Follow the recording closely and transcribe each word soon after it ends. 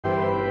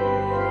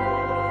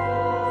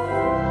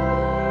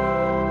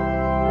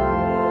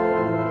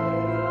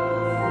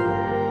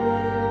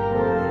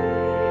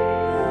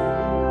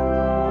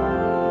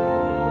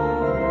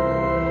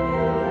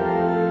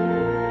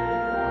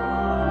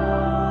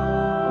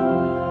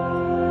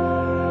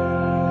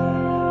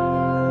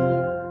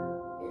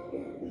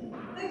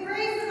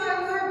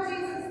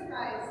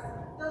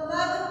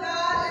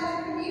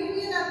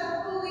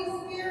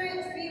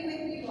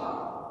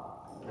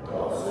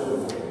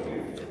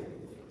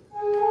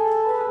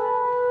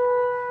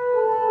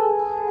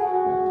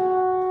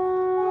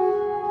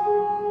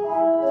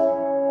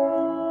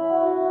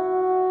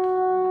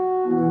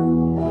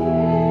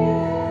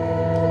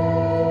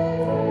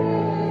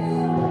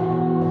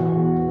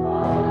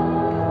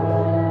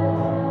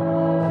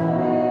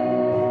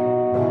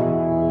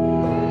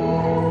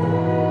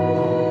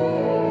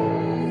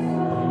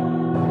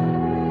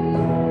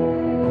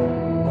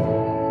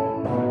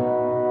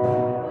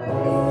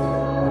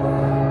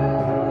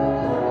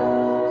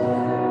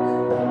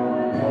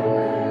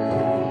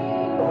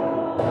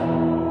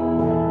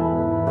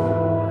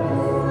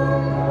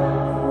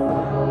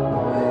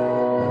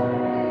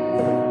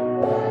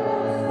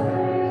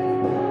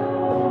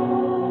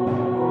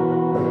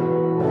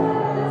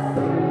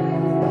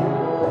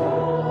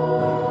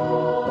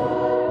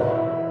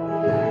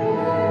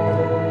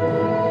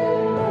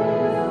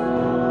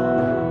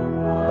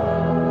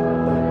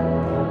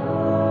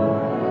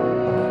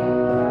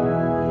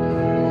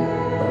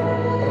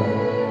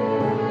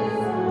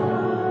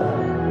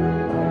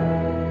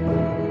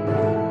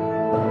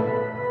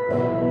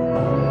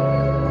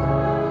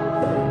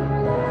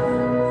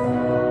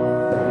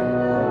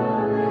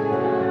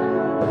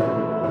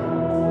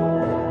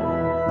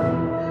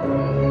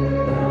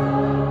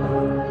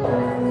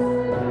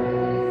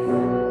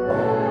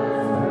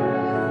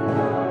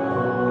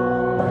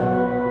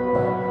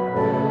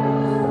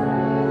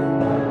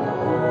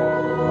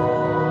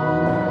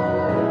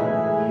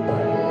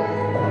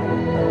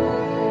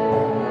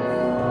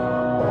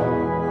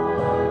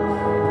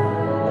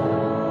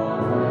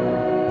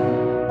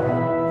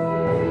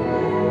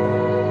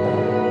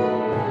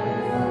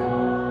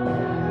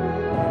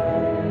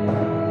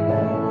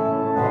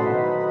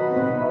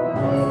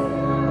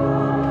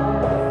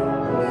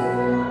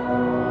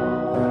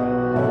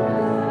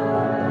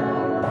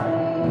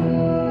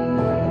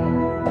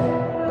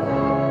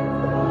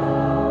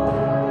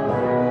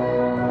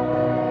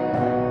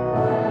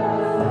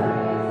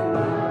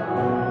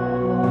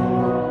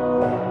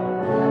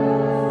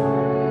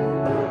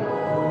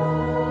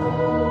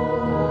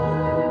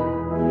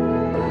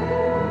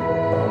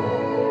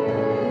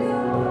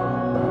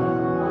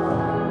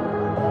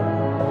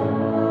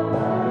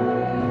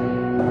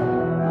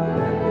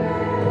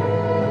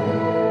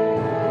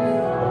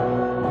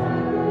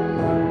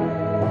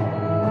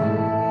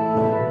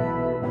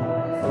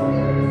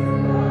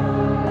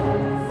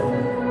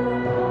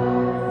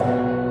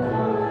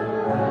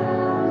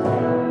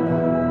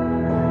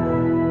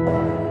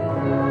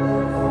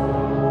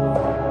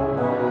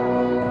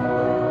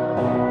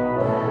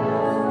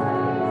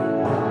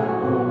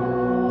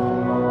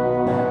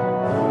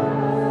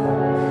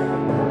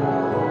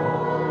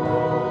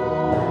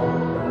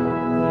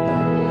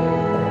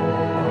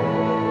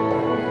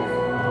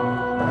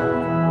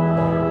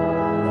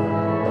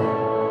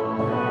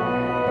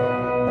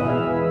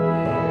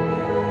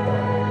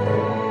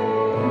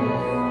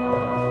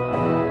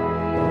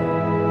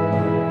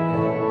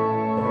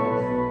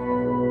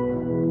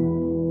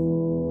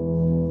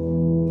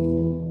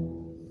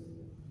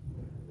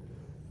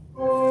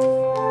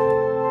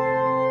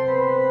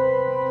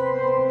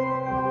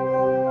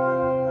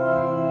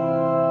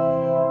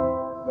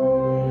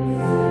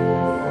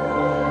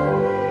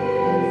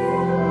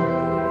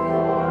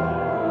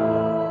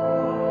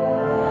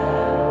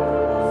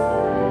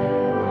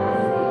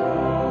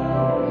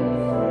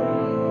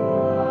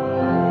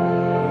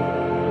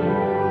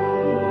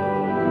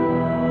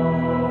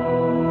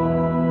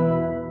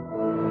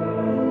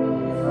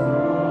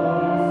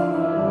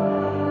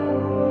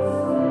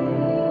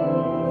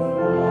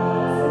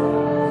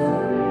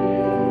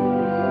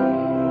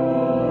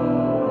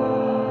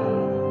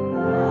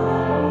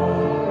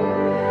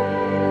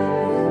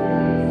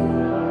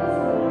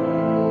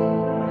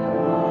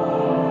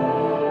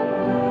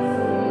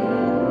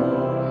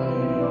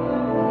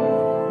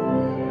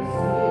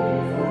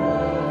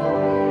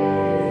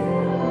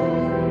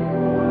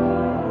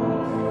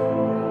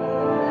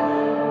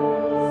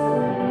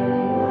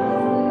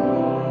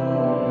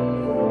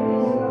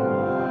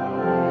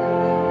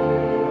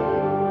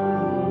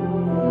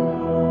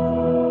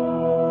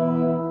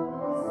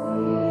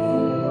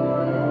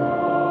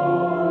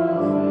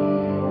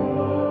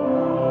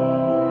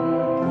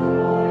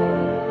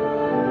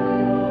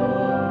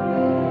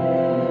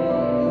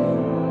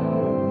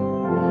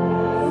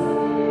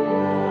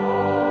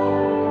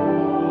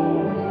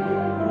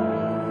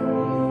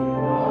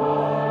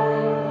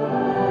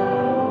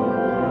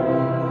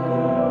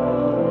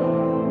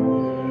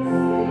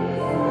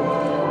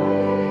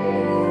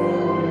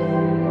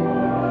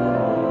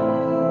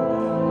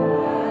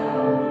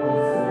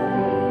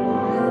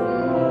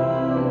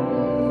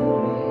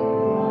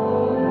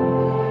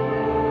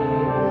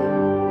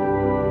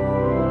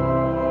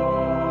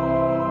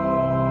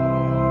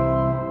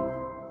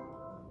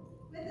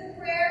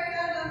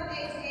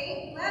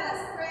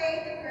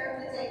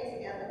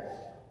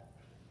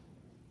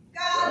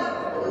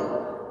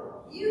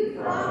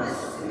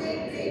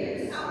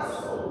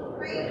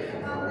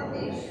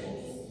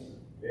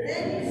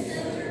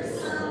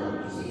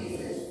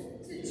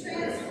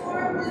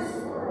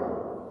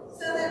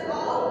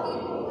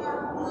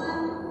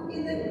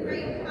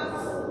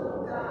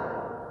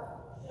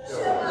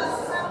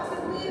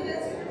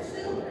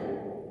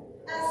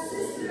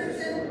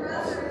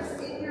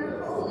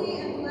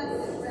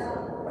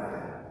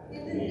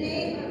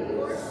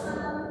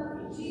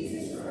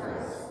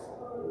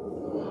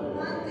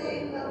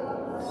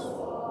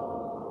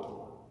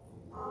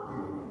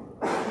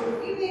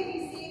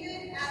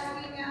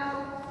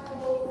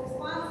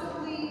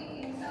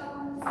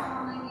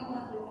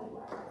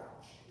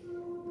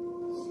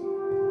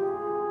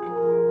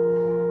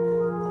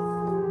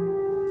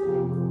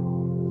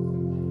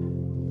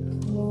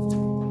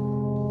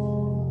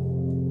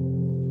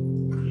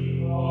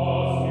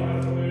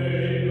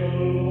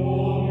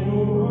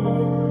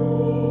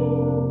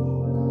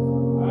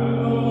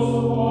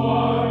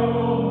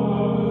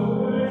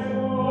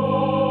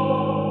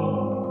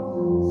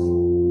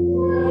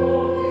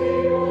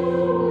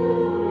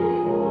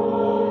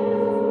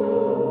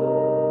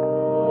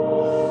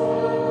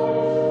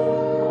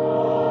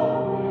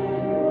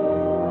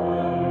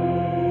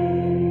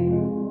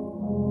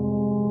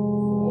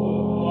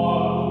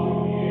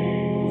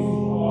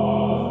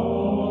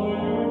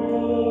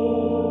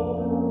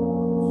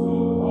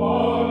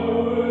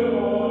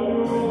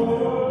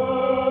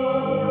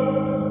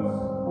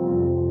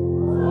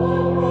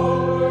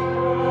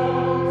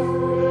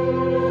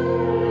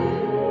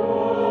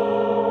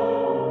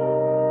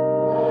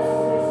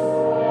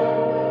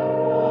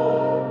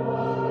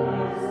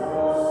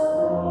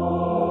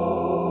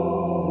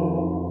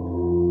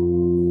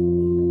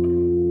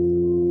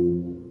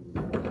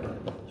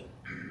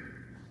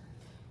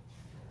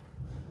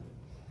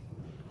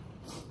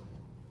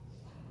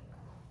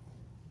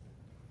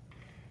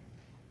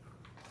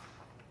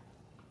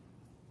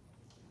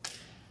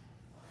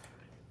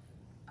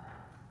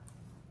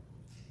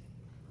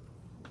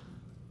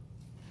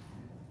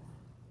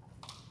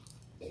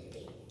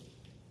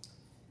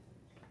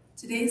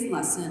Today's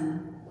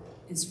lesson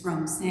is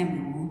from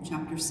Samuel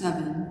chapter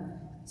 7,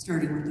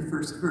 starting with the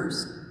first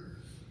verse.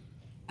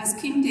 As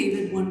King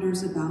David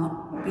wonders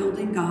about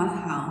building God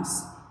a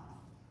house,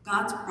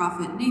 God's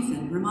prophet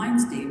Nathan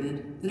reminds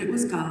David that it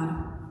was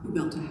God who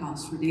built a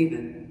house for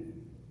David.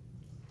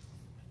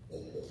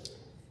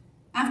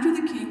 After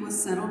the king was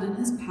settled in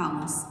his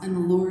palace and the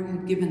Lord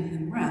had given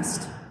him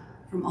rest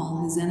from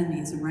all his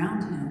enemies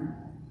around him,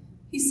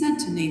 he said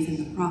to Nathan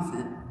the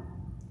prophet,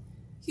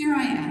 "Here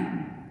I am,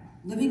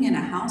 living in a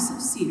house of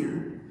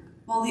cedar,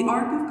 while the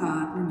ark of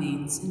God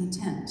remains in a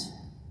tent."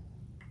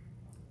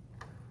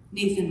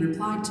 Nathan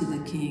replied to the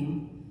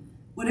king,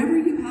 "Whatever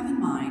you have in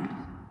mind,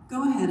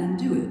 go ahead and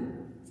do it,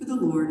 for the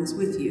Lord is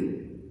with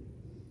you."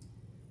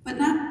 But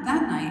that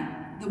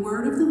night, the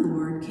word of the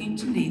Lord came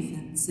to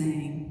Nathan,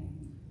 saying,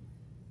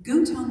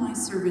 "Go tell my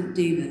servant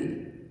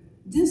David,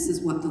 this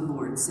is what the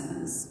Lord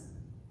says.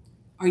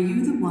 Are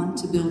you the one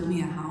to build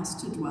me a house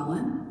to dwell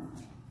in?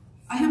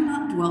 I have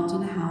not dwelt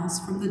in a house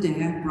from the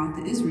day I brought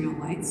the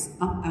Israelites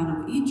up out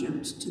of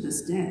Egypt to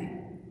this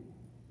day.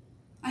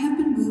 I have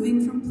been moving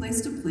from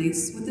place to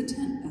place with a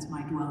tent as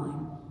my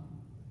dwelling.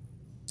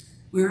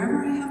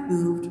 Wherever I have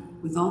moved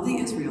with all the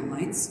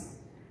Israelites,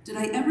 did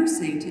I ever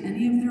say to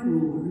any of their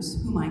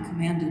rulers, whom I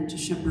commanded to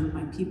shepherd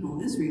my people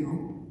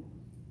Israel,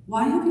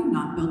 why have you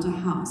not built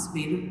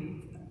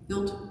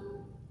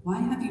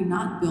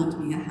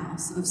me a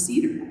house of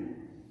cedar?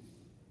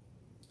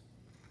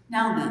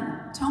 Now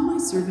then, tell my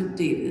servant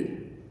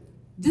David,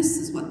 this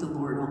is what the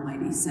Lord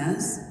Almighty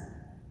says.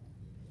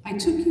 I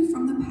took you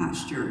from the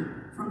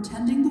pasture, from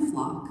tending the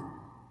flock,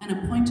 and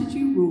appointed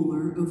you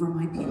ruler over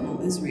my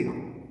people Israel.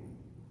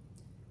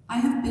 I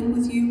have been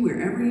with you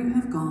wherever you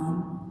have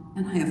gone,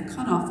 and I have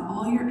cut off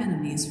all your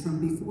enemies from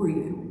before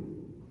you.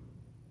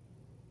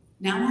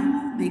 Now I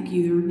will make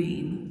your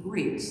name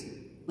great,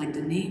 like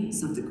the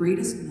names of the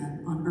greatest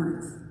men on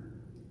earth,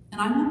 and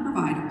I will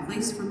provide a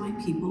place for my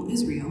people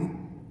Israel,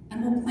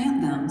 and will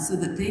plant them so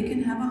that they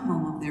can have a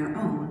home of their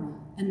own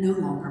and no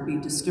longer be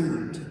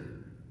disturbed.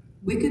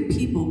 Wicked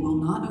people will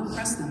not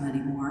oppress them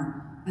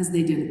anymore, as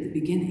they did at the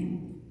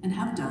beginning, and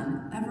have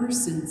done ever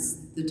since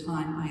the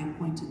time I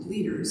appointed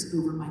leaders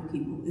over my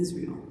people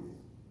Israel.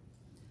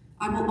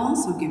 I will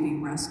also give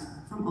you rest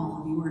from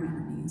all of your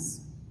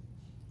enemies.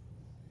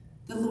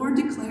 The Lord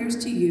declares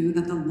to you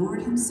that the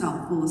Lord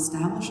himself will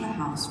establish a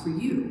house for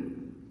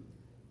you.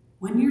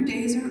 When your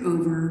days are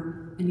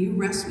over and you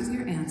rest with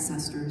your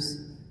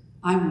ancestors,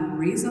 I will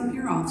raise up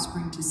your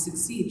offspring to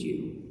succeed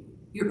you,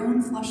 your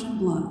own flesh and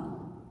blood,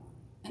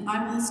 and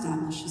I will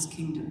establish his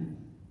kingdom.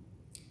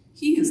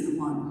 He is the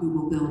one who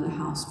will build a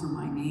house for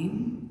my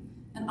name,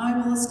 and I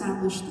will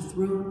establish the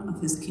throne of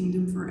his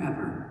kingdom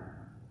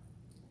forever.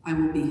 I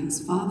will be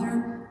his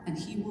father, and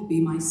he will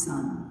be my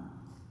son.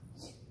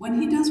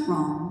 When he does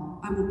wrong,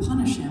 I will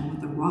punish him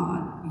with a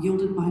rod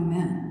wielded by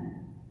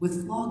men,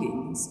 with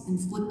floggings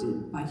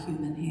inflicted by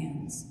human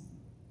hands.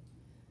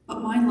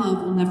 But my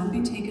love will never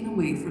be taken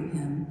away from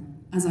him,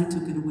 as I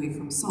took it away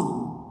from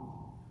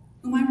Saul,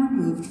 whom I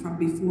removed from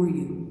before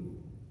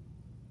you.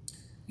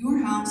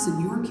 Your house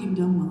and your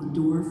kingdom will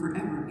endure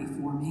forever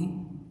before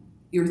me.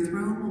 Your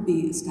throne will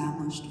be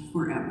established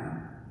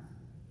forever."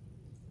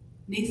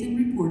 Nathan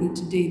reported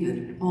to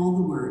David all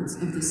the words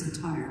of this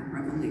entire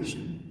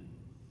revelation.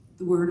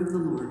 The word of the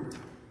Lord.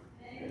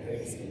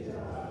 Thanks be to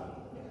God.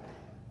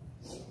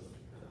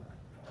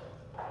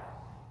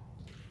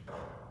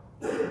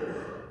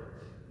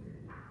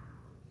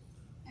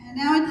 And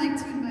now I'd like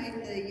to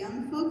invite the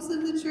young folks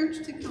of the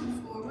church to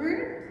come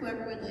forward,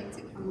 whoever would like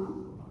to come up.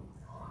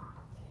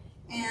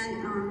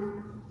 And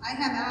I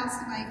have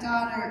asked my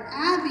daughter,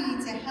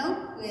 Abby, to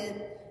help with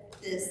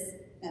this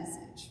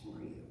message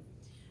for you.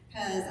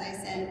 Because I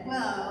said,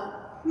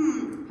 well,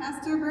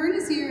 Pastor Byrne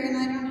is here and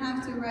I don't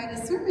have to write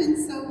a sermon,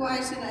 so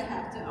why should I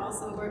have to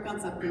also work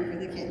on something for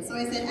the kids? So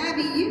I said,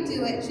 Abby, you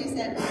do it. She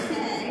said,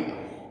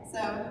 okay.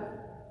 So,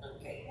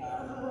 okay.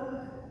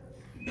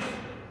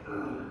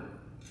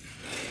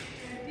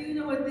 Do you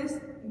know what this,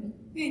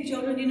 hey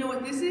children, do you know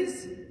what this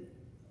is?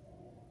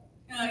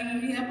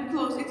 You have to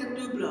close, it's a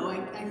duplo,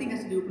 I think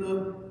it's a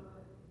duplo.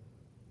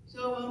 So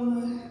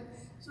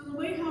the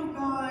way how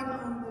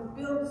God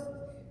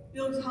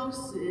builds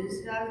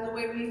houses, that is the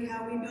way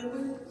how we build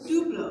with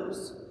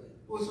duplos,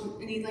 or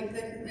anything like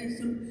that,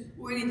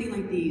 or anything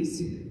like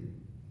these.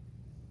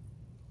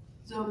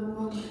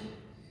 So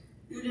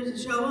just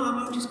to show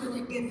off, I'm just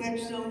going to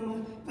fetch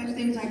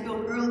things I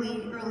built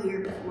earlier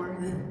before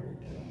then.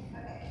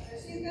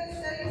 She's going to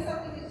show you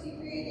something that she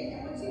created,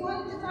 and what she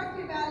wanted to talk to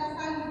you about is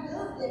how you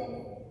build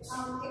things.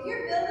 If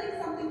you're building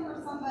something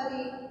for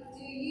somebody,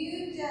 do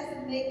you just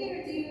make it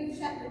or do you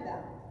check with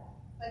them?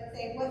 Like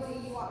say, what do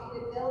you want me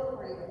to build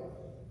for you?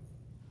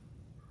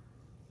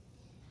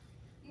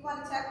 You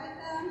want to check with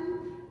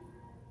them?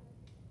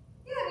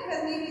 Yeah,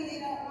 because maybe they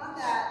don't want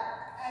that.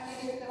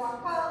 Maybe it's the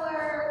wrong color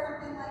or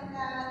something like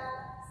that.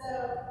 So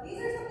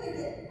these are something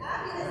that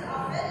Abby has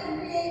already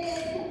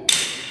created.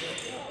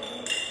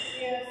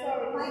 Yeah,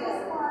 sorry.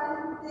 Minus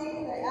one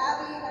thing that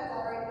Abby has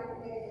already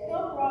created.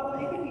 No problem,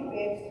 it can be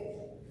fixed.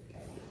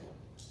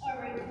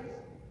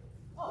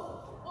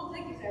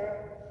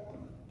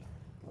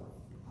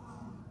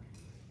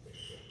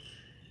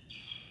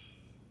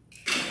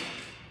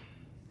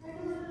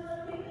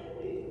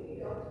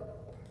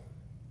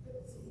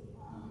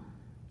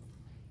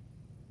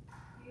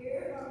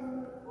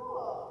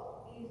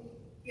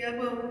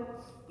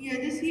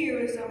 this here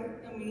is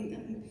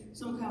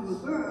some kind of a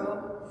girl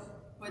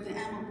with an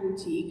animal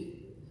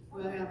boutique,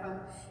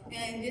 whatever.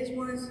 And this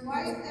one's.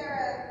 Why is there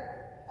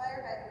a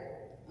fire hydrant?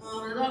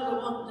 The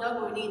dog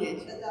will need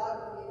it. The dog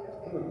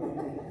will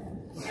need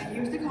it. And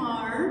here's the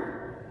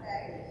car.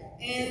 Okay.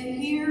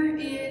 And here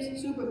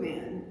is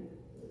Superman.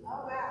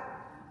 Oh wow.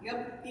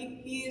 Yep,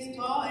 he is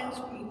tall and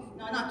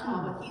not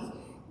tall, but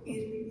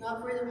he's not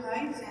afraid of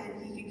heights,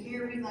 and he can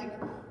carry like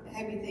a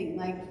heavy thing,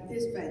 like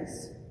this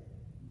fence.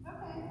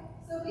 Okay,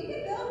 so we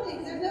can build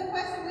things. There's no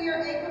question we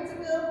are able to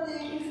build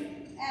things,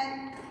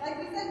 and like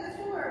we said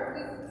before,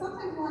 we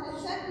sometimes want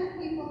to check with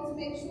people to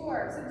make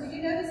sure. So did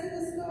you notice in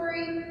the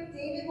story,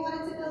 David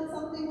wanted to build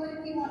something? What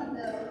did he want to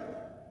build?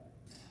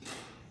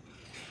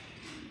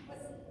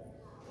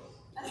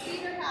 A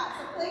cedar house,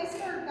 a place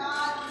for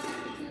God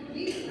to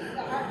meet, the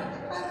Ark of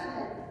the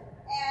Covenant.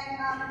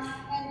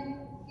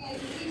 And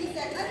he just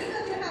said, let me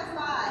build your house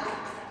 5.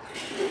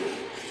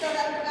 So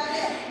that we got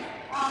it.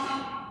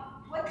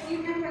 What do you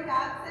remember what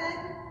God said?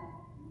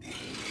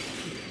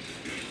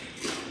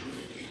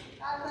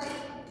 God was like,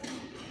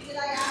 did I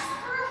ask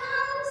for a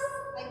house?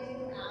 I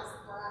didn't ask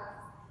for a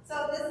house. So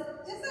this,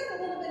 just like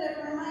a little bit of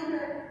a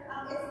reminder,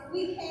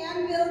 we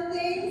can build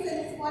things, and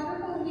it's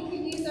wonderful, and we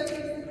can use our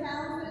gifts and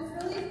talents, but it's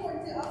really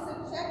important to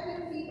also check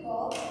with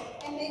people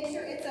and make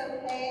sure it's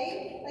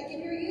okay. Like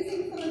if you're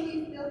using some of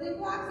these building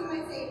blocks, you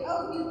might say,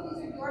 oh, these are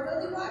your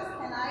building blocks,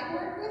 can I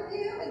work with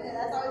you? And then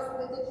that's always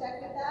good to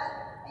check with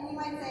that. And you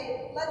might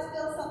say, let's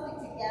build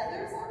something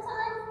together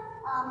sometime.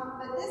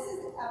 But this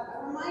is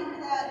a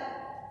reminder that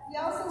we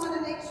also want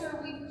to make sure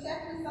we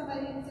check with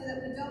somebody so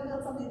that we don't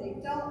build something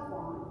they don't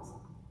want.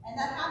 And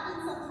that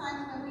happens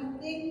sometimes when we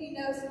think we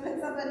know what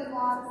somebody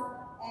wants,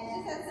 and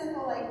just that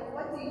simple, like,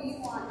 what do you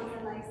want is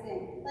a nice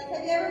thing. Like,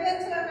 have you ever been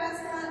to a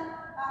restaurant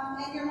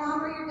and your mom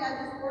or your dad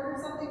just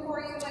ordered something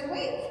for you, like,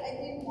 wait, I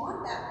didn't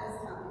want that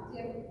this time.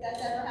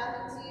 That's ever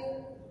happened to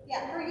you?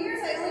 Yeah, for years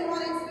I only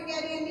wanted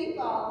spaghetti and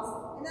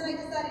meatballs, and then I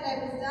decided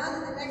I was done,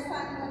 and the next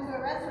time we went to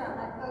a restaurant,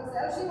 my folks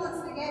said, oh, she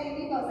wants spaghetti and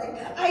meatballs.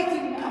 Like, I do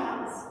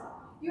not.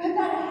 You have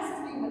not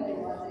asked me what I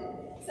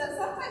wanted. So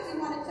sometimes you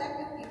want to check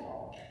with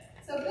people.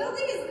 So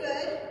building is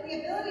good,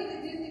 the ability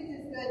to do things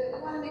is good, but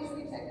we want to make sure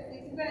we check with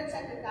things. We're going to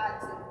check with God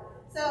too.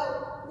 So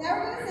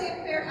now we're going to say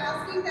a prayer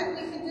asking that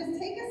we can just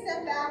take a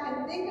step back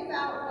and think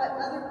about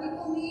what other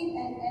people need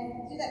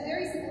and do that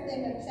very simple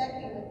thing of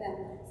checking with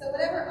them. So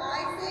whatever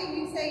I say,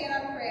 you say in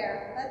our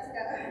prayer. Let's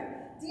go.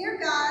 Dear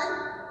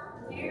God,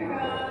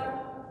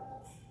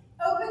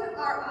 open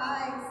our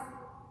eyes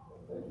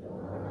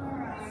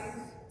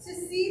to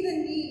see the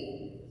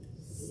need,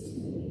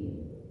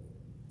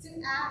 to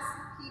ask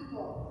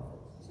people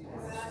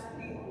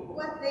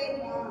what they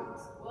want,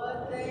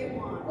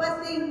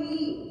 what they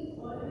need,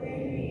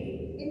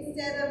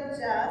 instead of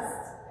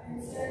just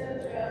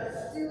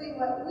doing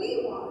what we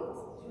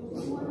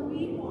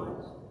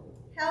want.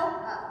 Help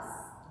us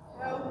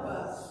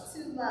to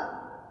love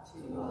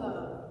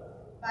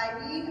by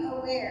being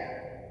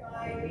aware of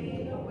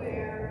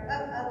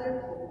other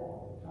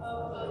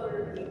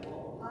people.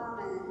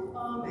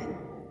 Amen.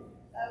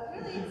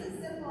 Really, it's as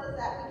simple as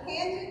that. We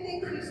can do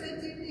things, we should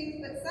do things,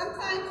 but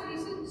sometimes we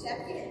should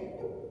check in.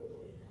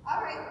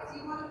 All right, do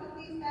you want to put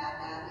these back,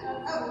 Abby?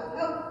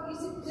 Oh, you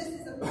should. This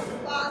is a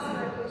applause for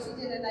her. She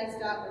did a nice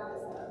job with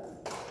this one.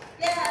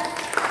 Yes.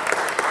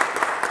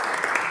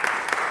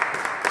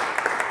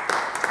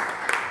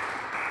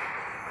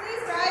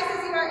 Please rise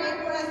as you are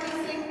able as we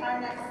sing our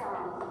next song.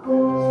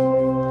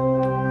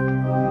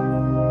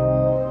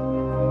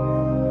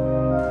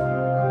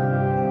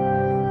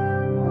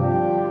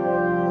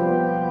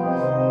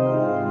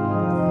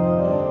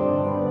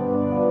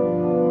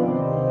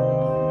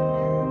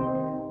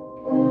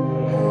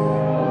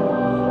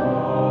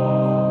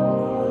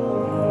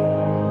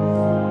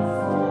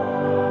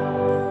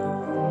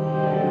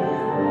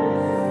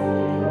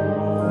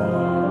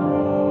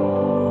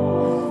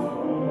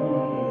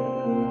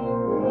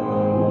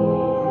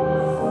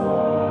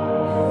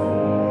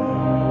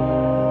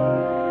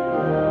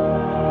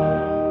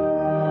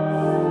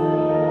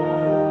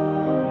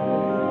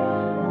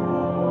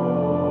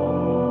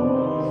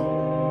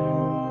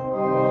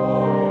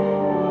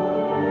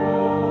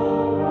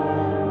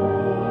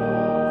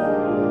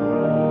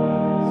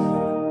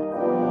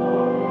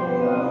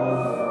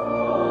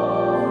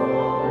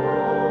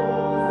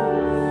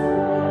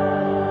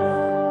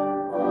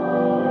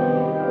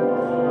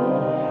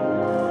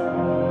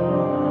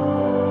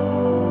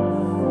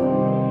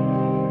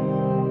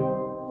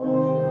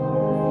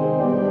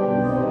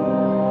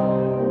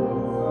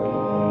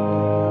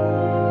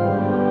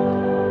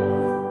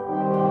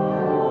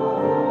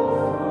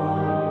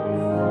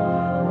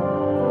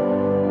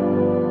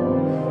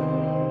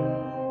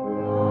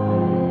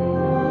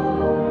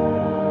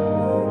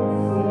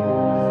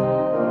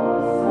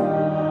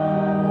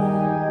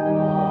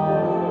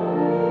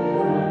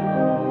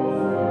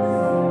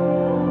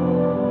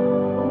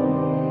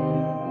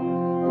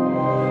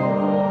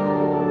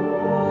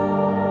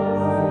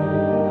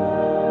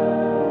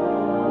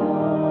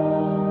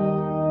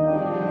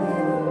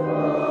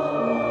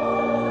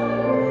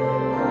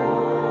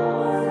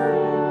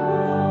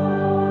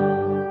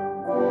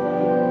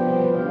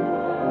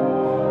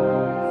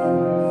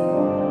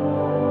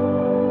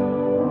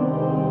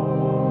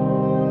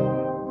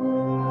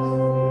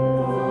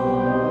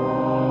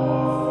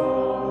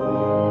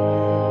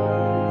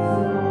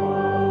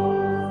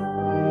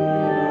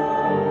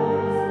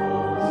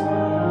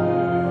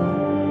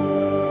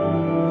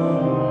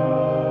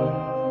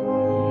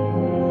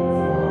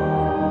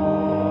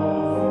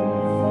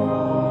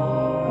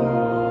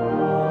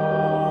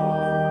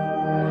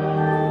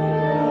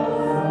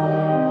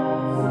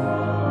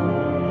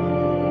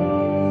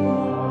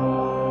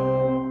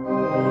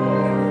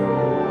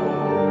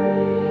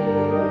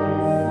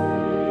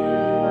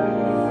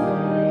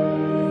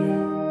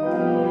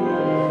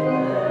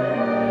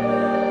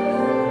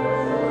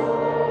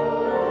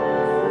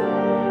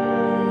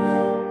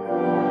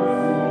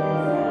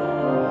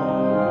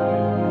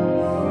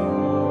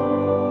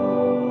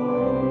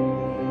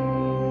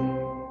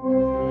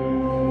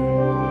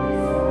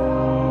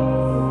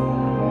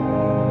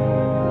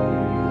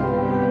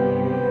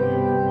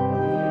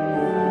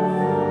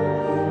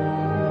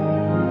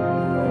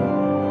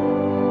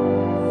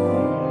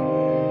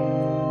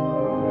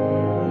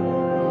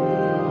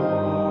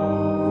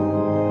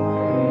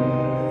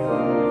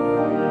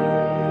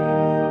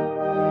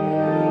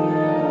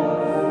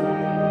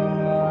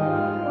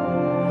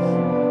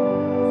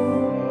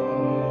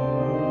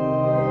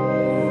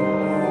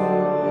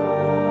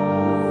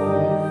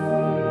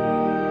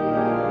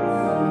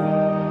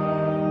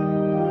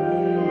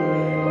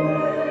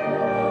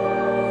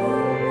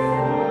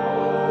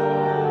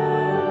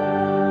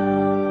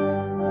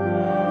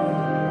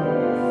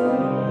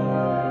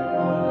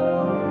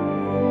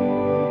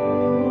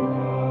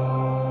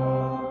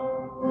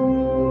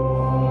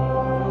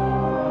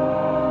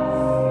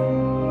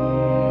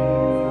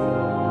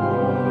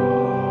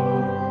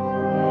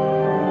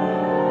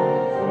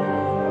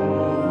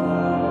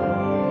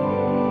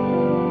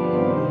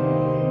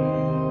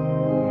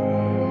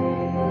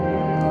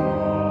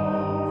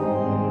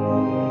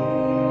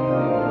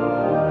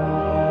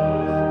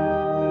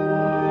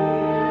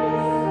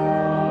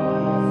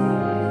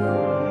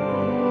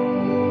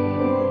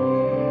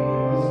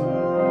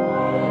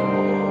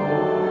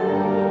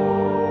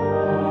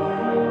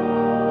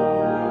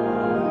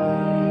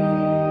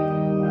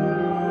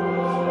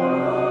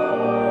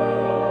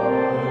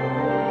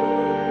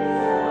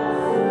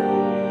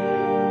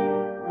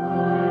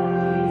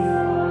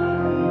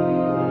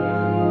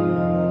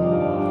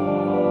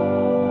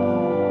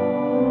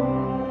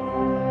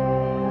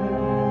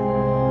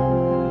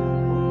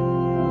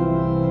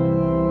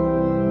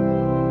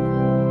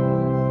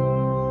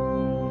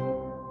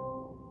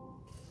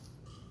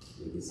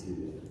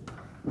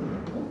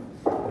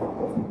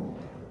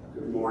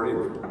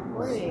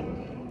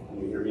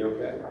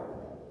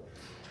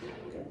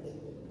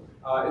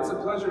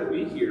 to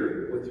be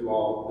here with you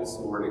all this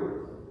morning.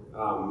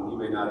 You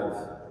may not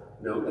have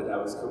known that I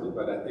was coming,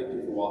 but I thank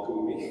you for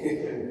welcoming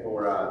me and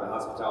for the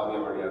hospitality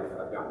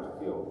I've gotten to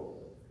feel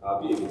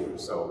being here.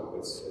 So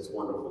it's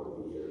wonderful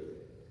to be here.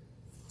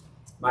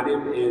 My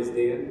name is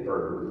Dan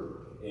Byrne,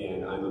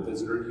 and I'm a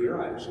visitor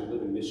here. I actually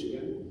live in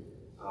Michigan,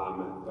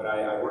 but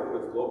I work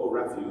with Global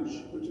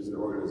Refuge, which is an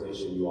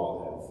organization you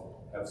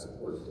all have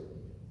supported.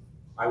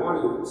 I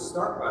want to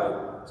start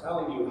by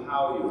telling you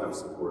how you have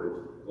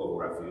supported Global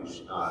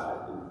Refuge,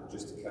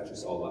 just to catch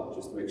us all up,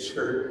 just to make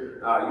sure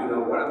you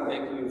know what I'm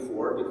thanking you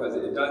for, because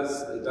it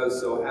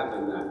does so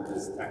happen that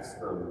this text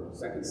from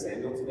 2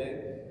 Samuel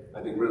today,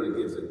 I think really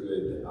gives a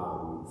good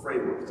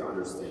framework to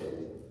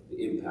understand the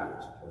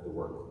impact of the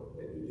work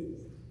that you do.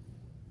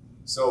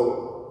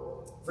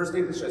 So, First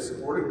English has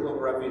supported Global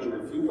Refuge in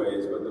a few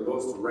ways, but the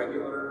most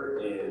regular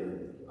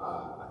and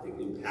I think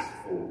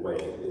impactful way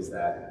is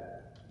that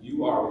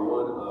you are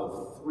one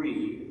of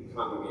 3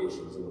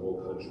 congregations in the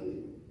whole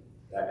country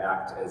that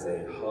act as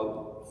a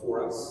hub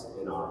for us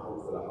in our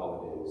Hope for the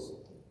Holidays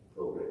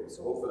program.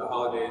 So Hope for the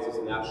Holidays is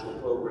a national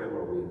program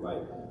where we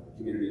invite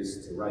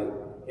communities to write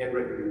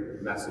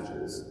handwritten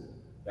messages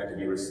that can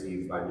be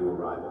received by new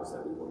arrivals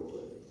that we work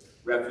with.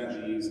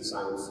 Refugees,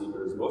 asylum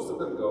seekers, most of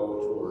them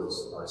go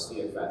towards our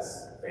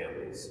CFS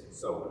families.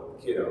 So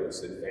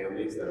kiddos and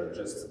families that are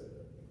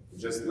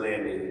just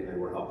landing, and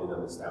we're helping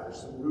them establish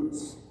some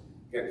roots,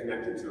 get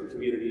connected to a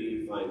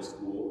community, find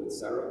school,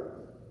 etc.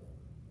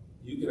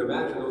 You can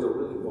imagine those are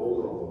really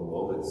vulnerable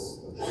moments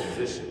of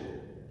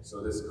transition.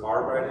 So this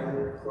card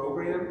writing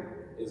program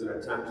is an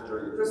attempt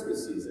during the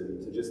Christmas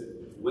season to just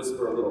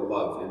whisper a little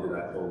love into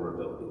that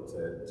vulnerability,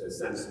 to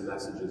send some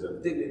messages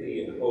of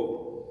dignity and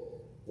hope.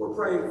 We're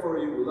praying for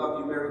you, we love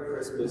you, Merry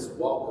Christmas,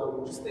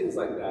 welcome, just things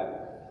like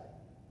that,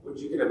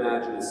 which you can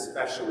imagine,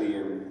 especially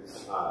in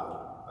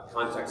a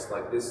context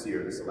like this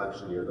year, this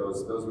election year,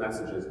 those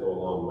messages go a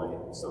long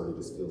way if somebody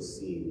just feels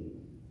seen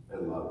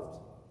and loved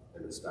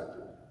and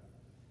respected.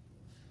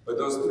 But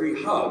those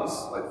 3 hubs,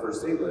 like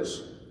First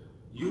English,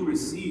 you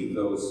receive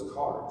those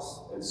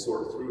cards and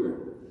sort through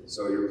them.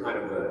 So you're kind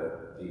of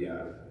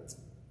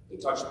the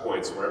touch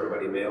points where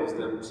everybody mails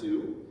them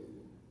to.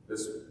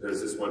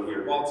 There's this one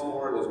here in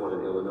Baltimore, there's one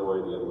in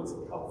Illinois, the other one's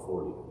in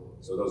California.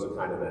 So those are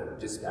kind of the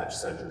dispatch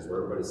centers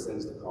where everybody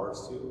sends the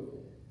cards to.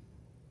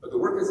 But the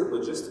work isn't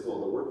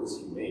logistical, the work is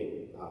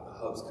humane. The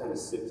hubs kind of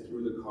sift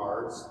through the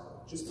cards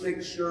just to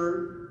make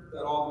sure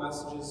that all the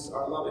messages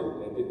are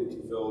loving and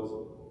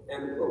dignity-filled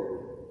and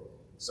appropriate.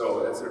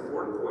 So that's an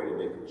important point in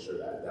making sure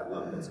that that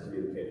love gets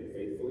communicated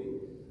faithfully,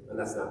 and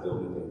that's not the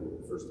only thing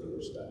First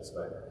English does.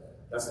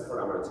 But that's the part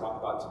I'm going to talk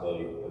about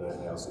today, and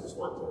I also just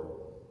want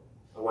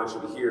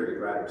you to hear the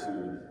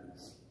gratitude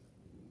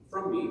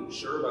from me,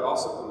 sure, but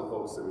also from the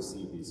folks that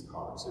receive these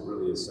cards. It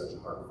really is such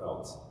a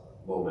heartfelt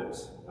moment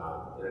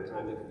in a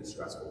time that can be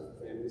stressful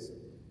for families,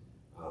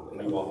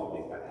 and you all help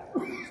make that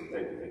happen. So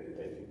thank you, thank you,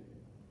 thank you.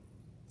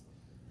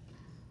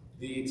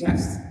 The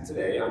text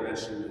today, I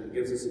mentioned,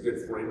 gives us a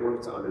good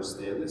framework to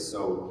understand this,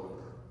 so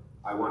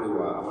I want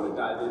to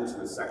dive into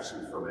a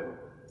section from it.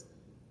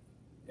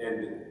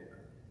 And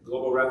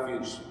Global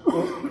Refuge,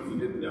 if you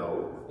didn't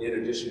know, in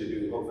addition to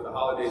doing Hope for the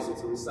Holidays,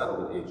 it's a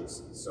resettlement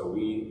agency. So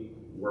we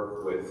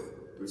work with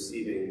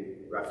receiving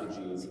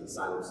refugees and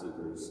asylum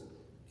seekers,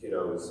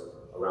 kiddos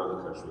around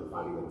the country, and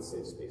finding them a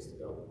safe space to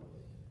go.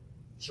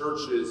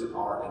 Churches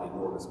are an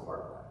enormous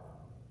part of that.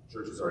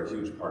 Churches are a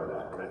huge part of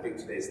that, and I think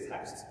today's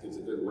text gives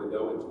a good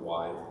window into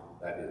why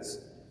that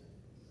is.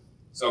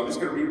 So I'm just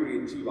going to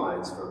reread 2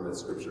 lines from the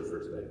scripture for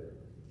today.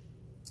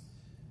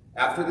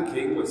 After the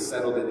king was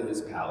settled in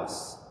his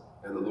palace,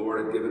 and the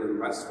Lord had given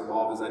him rest from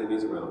all of his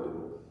enemies around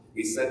him,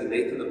 he said to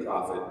Nathan the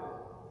prophet,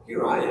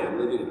 "Here I am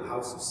living in a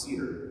house of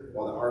cedar,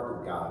 while the ark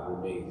of God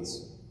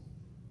remains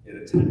in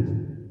a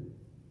tent."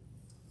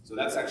 So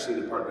that's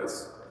actually the part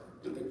that's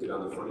depicted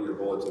on the front of your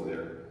bulletin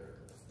there.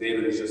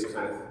 David is just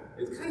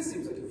it kind of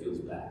seems like he feels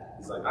bad.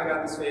 He's like, I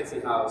got this fancy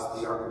house,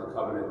 the Ark of the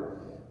Covenant,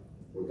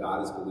 where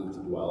God is believed to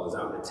dwell, is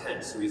out in a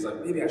tent. So he's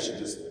like, maybe I should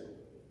just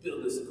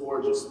build this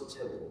gorgeous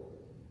temple.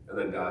 And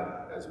then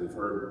God, as we've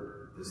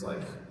heard, is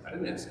like, I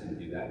didn't ask him to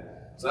do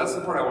that. So that's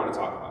the part I want to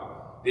talk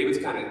about. David's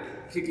kind of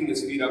kicking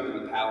his feet up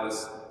in the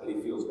palace, and he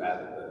feels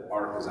bad that the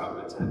Ark is out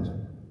in a tent.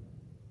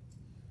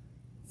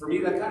 For me,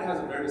 that kind of has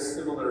a very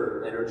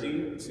similar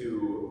energy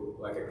to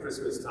like at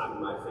Christmas time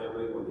in my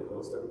family when we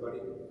host everybody.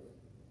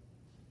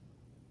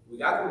 We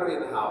got everybody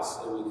in the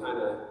house, and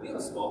we have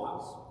a small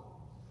house.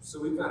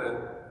 So we kind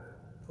of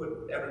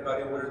put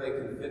everybody where they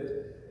can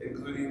fit,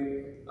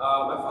 including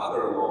my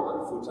father-in-law on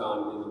a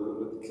futon in the room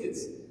with the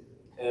kids.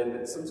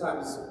 And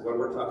sometimes when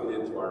we're tucking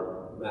into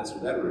our master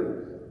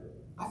bedroom,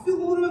 I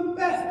feel a little bit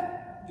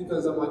bad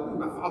because I'm like,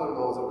 my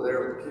father-in-law's over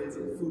there with the kids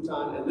and the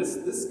futon, and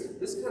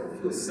this kind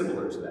of feels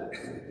similar to that.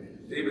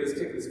 David is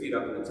kicking his feet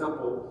up in the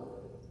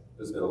temple.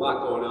 There's been a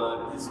lot going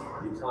on. He's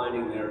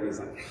reclining there, and he's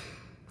like,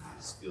 I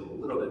just feel a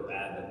little bit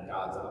bad that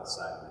God's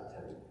outside my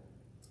tent.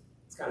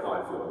 It's kind of how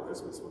I feel at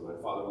Christmas when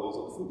my father-in-law's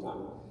on the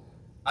futon.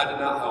 I did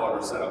not,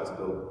 however, set out to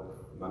build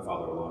my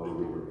father-in-law a new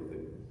room or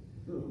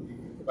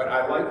anything. But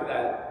I like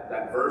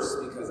that verse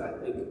because I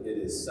think it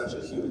is such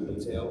a human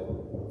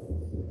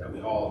detail that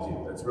we all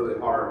do. It's really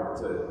hard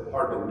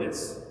to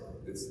miss.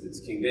 It's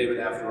King David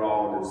after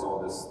all,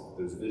 and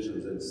there's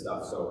visions and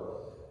stuff.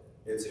 So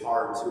it's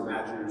hard to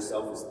imagine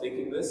yourself as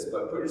thinking this,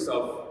 but put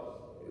yourself,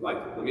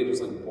 let me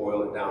just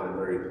boil it down in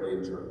very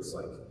plain terms.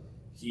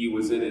 He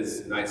was in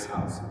his nice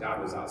house, and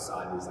God was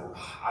outside, and he's like,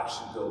 I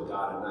should build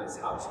God a nice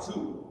house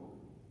too.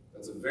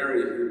 That's a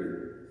very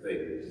human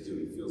thing to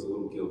do. He feels a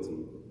little guilty,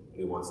 and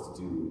he wants to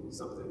do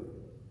something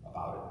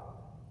about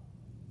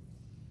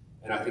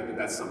it. And I think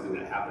that's something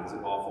that happens an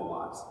awful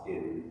lot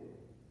in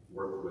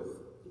work with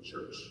the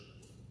church,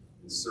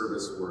 in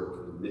service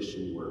work, in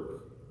mission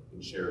work,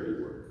 in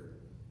charity work.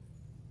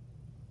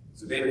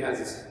 So David has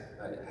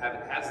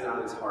it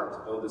on his heart to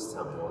build this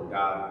temple, and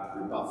God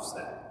rebuffs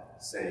that,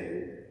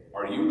 saying,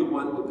 are you the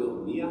one to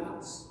build me a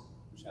house?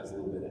 Which has a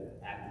little bit of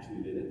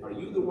attitude in it. Are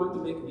you the one to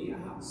make me a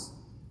house?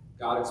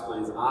 God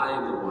explains, I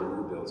am the one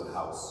who builds a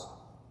house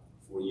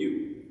for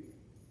you.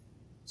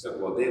 Except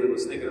while David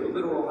was thinking of a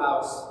literal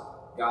house,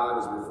 God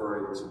is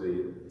referring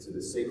to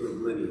the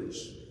sacred lineage,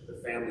 the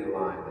family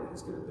line that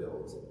he's going to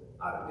build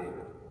out of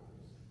David.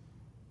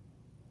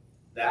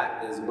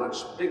 That is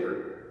much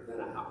bigger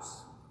than a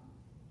house.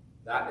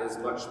 That is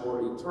much more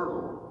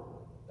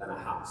eternal than a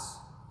house.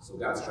 So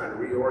God's trying to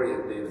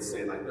reorient David,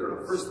 saying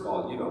no, first of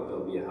all, you don't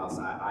build me a house,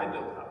 I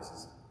build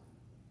houses.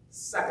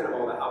 Second of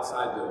all, the house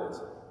I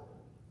build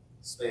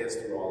spans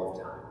through all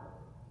of time,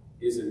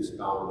 isn't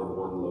bound in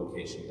one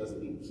location,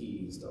 doesn't need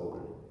keys to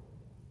open it.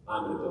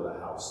 I'm going to build a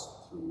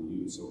house through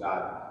you. So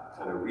God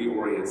kind of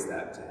reorients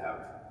that to have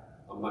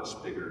a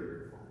much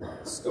bigger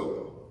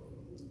scope.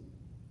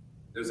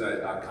 There's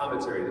a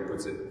commentary that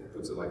puts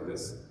it like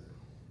this.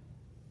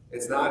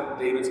 It's not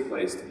David's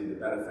place to be the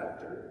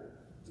benefactor,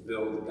 to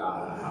build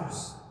God a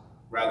house.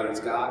 Rather,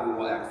 it's God who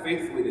will act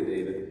faithfully to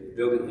David,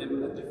 building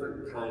him a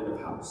different kind of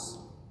house,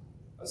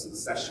 a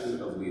succession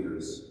of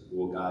leaders who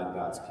will guide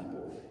God's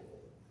people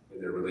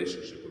in their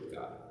relationship with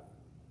God.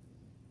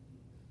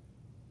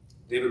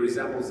 David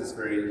resembles this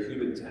very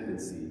human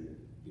tendency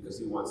because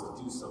he wants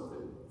to do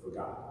something for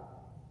God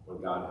when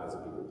God has a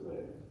bigger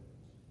plan.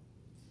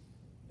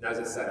 And as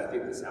I said, I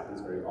think this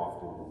happens very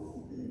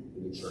often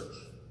in the church.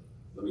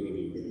 Let me give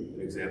you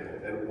an example.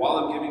 And while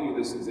I'm giving you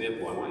this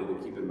example, I want you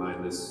to keep in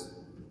mind this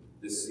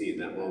scene,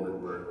 that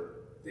moment where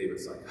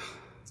David's like,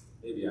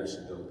 maybe I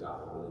should build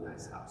God a really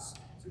nice house.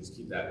 So just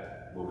keep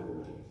that moment in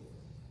mind.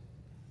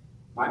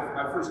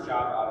 My first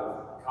job out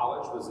of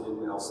college was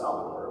in El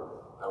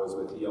Salvador. I was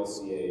with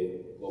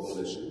ELCA Global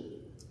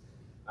Mission.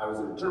 I was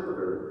an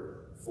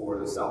interpreter for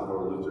the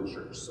Salvadoran Lutheran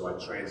Church, so I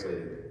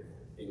translated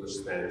English,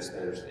 Spanish,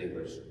 Spanish to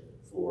English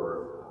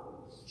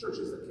for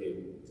churches that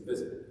came to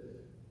visit.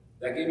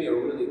 That gave me a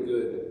really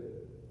good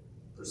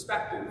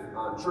perspective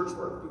on church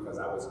work because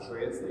I was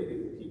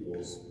translating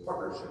people's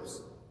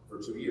partnerships for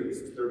 2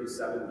 years,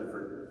 37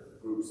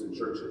 different groups and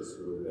churches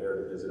who were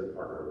there to visit a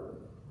partner,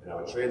 and I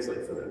would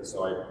translate for them.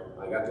 So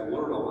I got to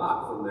learn a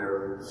lot from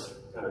their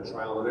kind of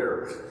trial and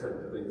error,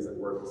 the things that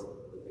worked,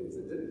 the things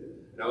that didn't.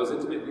 And I was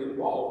intimately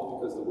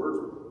involved because the words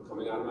were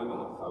coming out of my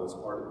mouth. I was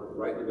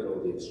right in the middle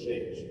of the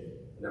exchange,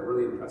 and that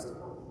really impressed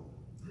upon me.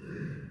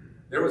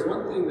 There was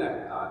one thing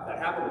that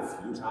happened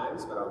a few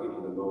times, but I'll give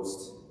you the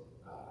most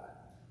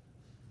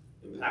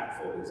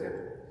impactful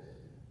example.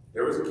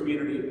 There was a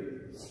community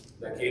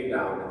that came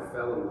down and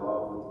fell in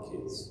love with the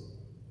kids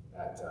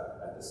at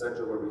the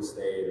center where we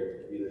stayed, at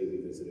the community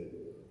we visited.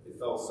 They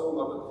fell so in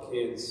love with the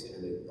kids,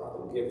 and they brought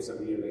them gifts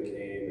every year they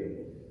came,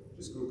 and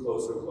just grew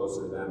closer and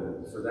closer to them.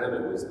 And for them,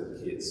 it was the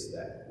kids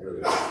that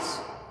really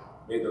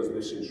made those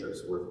mission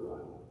trips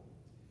worthwhile.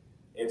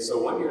 And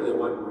so one year they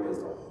went and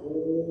raised a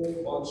whole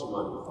bunch of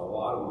money, a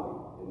lot of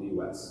money in the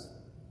U.S.,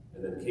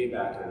 and then came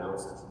back and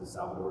announced it to the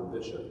Salvadoran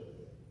bishop.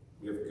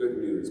 We have good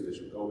news,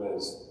 Bishop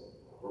Gomez.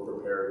 We're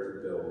prepared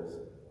to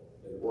build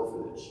an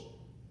orphanage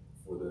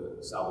for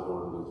the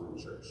Salvadoran Lutheran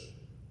Church.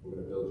 We're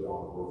going to build you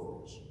all an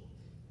orphanage.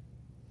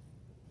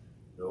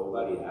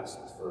 Nobody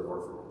asked for an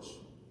orphanage.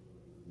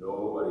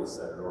 Nobody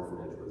said an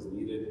orphanage was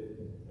needed.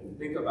 And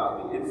think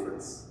about the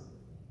inference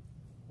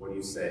when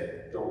you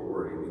say, don't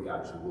worry, we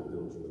got you, we'll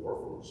build you an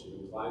orphanage. It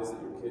implies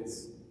that your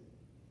kids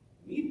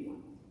need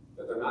one,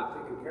 that they're not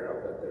taken care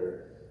of, that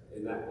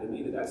they're in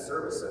need of that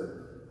service.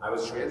 And I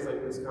was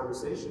translating this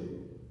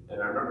conversation, and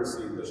I remember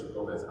seeing Bishop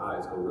Gomez's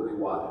eyes go really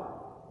wide,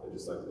 and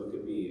just look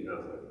at me, and I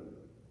was like,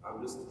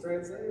 I'm just the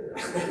translator.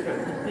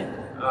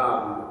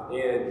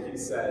 And he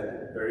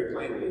said very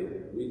plainly,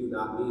 we do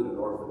not need an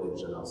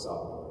orphanage in El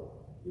Salvador.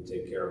 We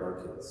take care of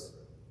our kids.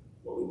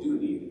 What we do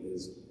need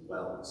is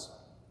wells,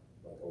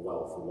 like a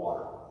well for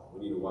water.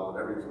 We need a well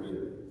in every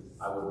community.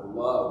 I would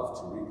love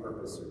to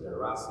repurpose your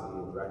generosity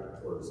and direct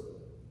it towards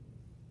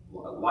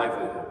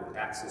livelihood,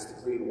 access to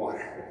clean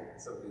water,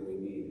 something we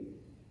need.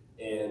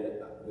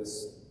 And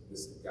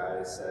this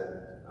guy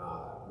said,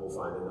 we'll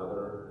find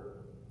another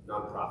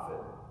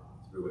nonprofit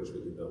through which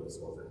we can build this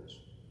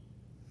orphanage.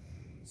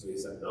 So he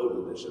said no to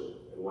the bishop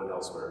and went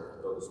elsewhere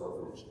to build this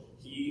orphanage.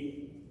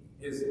 He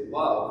his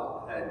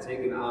love had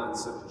taken on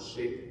such a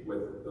shape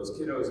with those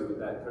kiddos in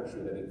that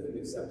country that he couldn't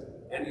accept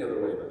any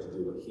other way but to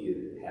do what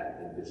he had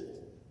envisioned.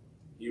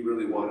 He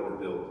really wanted to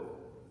build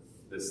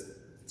this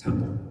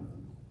temple.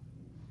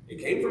 It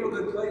came from a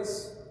good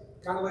place,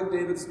 kind of like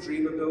David's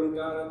dream of building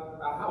God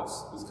a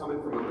house. It was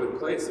coming from a good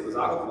place. It was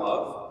out of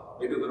love,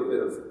 maybe a little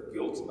bit of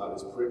guilt about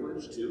his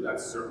privilege too.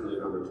 That's certainly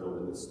an undertone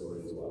in this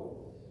story as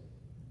well.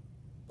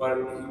 But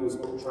he was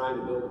trying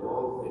to build the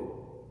wrong thing.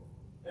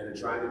 And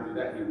in trying to do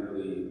that, he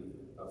really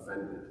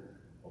offended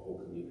a whole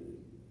community,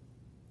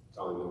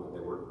 telling them that they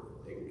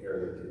weren't taking care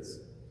of their kids.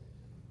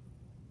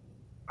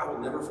 I will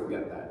never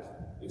forget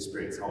that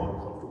experience, how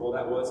uncomfortable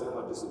that was and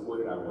how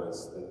disappointed I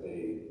was that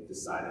they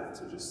decided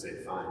to just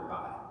say, fine,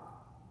 bye.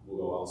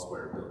 We'll go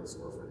elsewhere and build this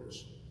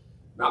orphanage.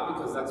 Not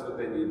because that's what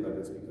they need, but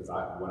it's because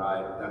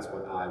that's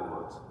what I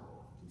want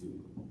to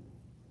do.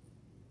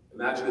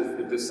 Imagine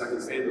if this 2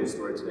 Samuel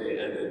story today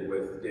ended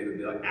with David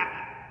be like,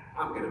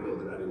 I'm going to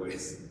build it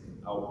anyways.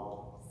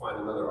 I'll find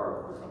another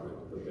Ark of the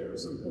Covenant to put there or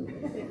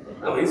something.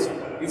 No,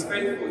 he's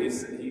faithful.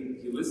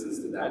 He listens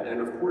to that and,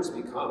 of course,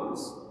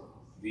 becomes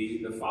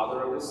the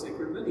father of the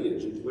sacred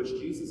lineage into which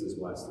Jesus is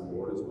blessed and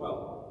born as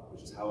well,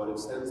 which is how it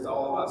extends to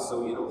all of us.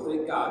 So,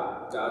 thank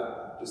God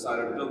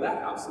decided to build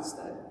that house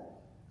instead.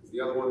 Because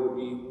the other one would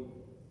be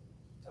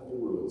temple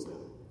ruins now.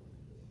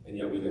 And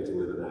yet we get to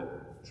live in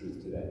that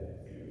truth today.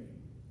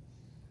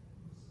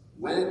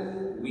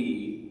 When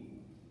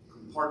we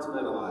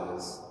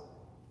compartmentalize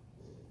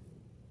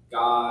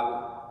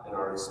God and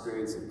our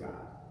experience of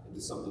God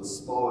into something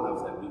small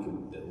enough that we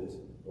can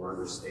build or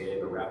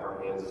understand or wrap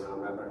our hands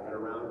around, wrap our head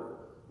around,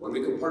 when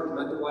we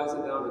compartmentalize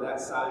it down to that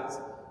size,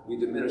 we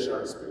diminish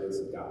our experience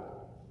of God.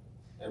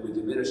 And we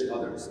diminish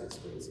others'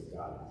 experience of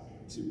God,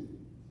 too.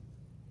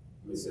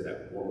 Let me say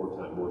that one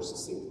more time, more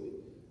succinctly.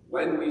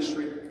 When we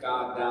shrink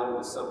God down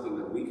to something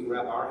that we can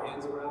wrap our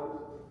hands around,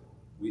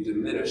 we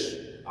diminish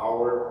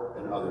our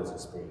and others'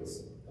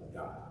 experience of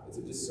God. It's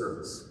a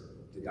disservice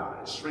to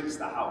God. It shrinks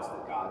the house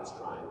that God is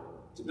trying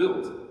to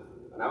build.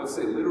 And I would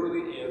say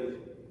literally and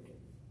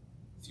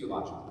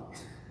theologically.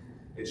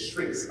 It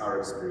shrinks our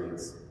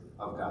experience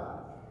of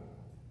God.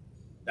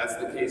 That's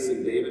the case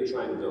in David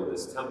trying to build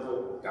this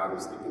temple. God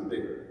was thinking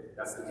bigger.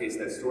 That's the case,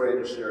 that story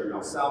I just shared in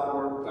El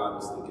Salvador. God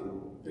was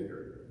thinking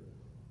bigger.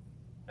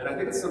 And I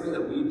think it's something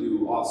that we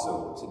do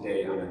also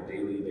today on a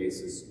daily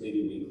basis,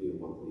 maybe weekly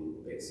and monthly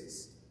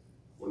basis.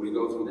 When we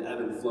go through the ebb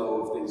and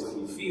flow of things that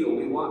we feel,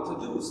 we want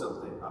to do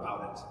something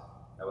about it.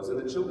 That was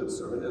in the children's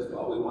sermon as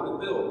well. We want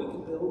to build. We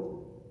can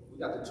build. We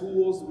got the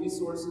tools, the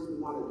resources. We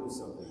want to do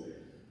something.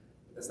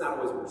 But that's not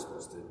always what we're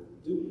supposed to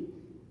do.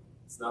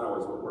 It's not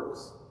always what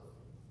works.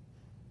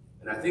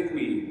 And I think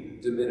we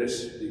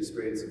diminish the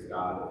experience of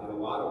God in a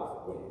lot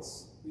of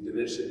ways. We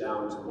diminish it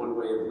down to one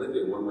way of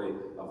living, one way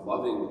of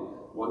loving,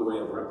 one way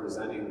of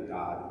representing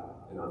God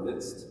in our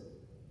midst.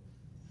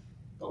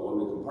 But when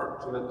we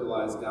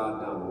compartmentalize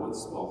God down to one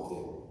small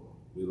thing,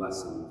 we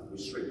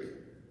shrink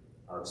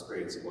our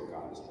experience of what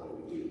God is trying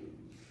to do.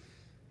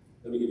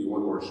 Let me give you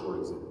one more short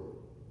example.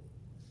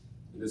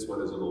 And this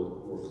one is a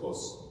little more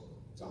close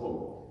to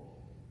home.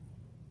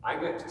 I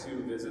get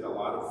to visit a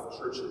lot of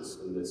churches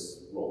in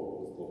this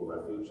role with Global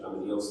Refuge.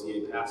 I'm an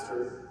ELCA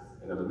pastor,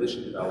 and I'm a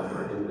mission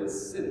developer in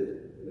this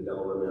synod, in the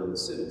Delaware, Maryland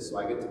Synod. So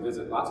I get to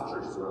visit lots of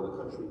churches around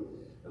the country,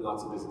 and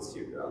lots of visits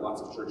here,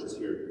 lots of churches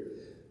here.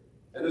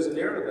 And there's a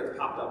narrative that's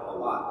popped up a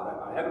lot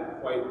that I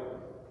haven't quite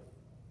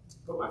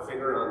put my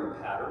finger on the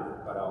pattern,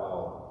 but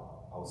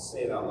I'll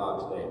say it out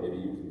loud today. Maybe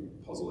you can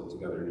puzzle it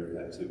together in your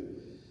head too.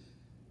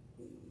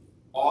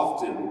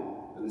 Often,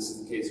 and this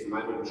is the case for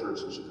my home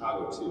church in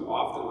Chicago too,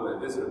 often when I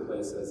visit a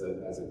place as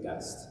a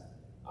guest,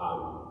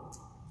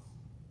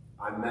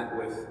 I'm met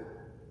with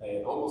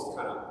an almost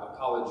kind of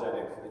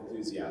apologetic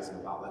enthusiasm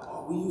about like,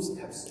 oh, we used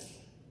to have,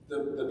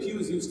 the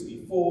pews used to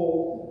be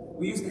full,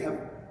 we used to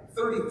have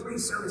 33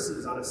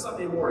 services on a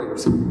Sunday morning or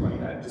something like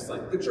that. Just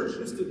like the church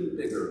used to be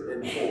bigger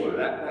and fuller,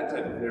 that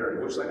type of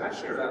narrative, which like I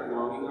share that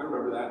longing. I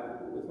remember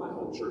that with my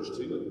home church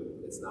too,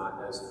 and it's not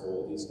as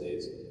full these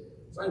days.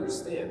 So I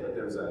understand, but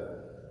there's a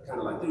kind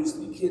of like, there used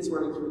to be kids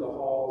running through the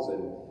halls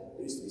and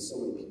there used to be so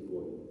many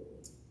people.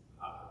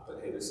 But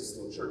hey, this is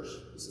still church.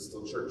 This is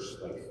still church,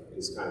 like,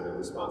 is kind of the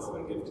response that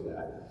I give to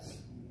that.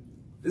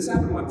 This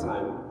happened one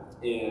time,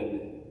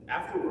 and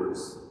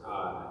afterwards,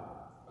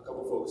 a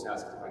couple folks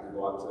asked if I could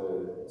go out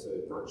to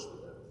brunch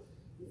with them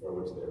before I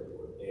went to the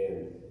airport.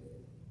 And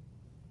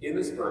in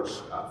this brunch,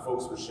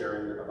 folks were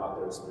sharing about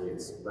their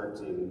experience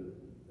renting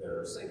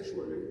their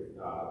sanctuary,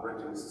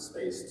 renting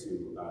space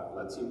to a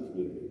Latino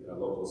community, a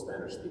local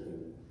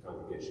Spanish-speaking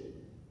congregation.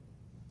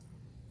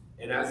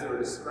 And as they were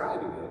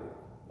describing it,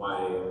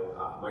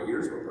 my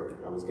ears were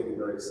perking. I was getting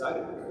very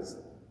excited because,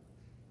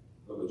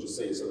 let me just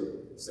say some of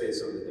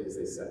the things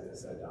they said. They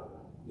said,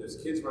 there's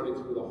kids running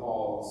through the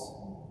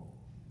halls.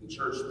 The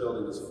church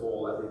building is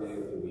full every day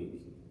of the week.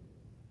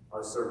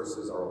 Our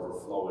services are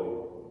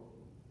overflowing,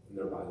 and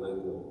they're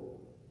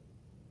bilingual.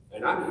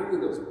 And I'm hearing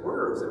those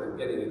words, and I'm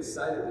getting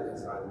excited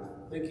because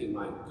I'm thinking,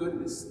 my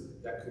goodness,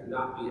 that could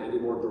not be any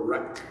more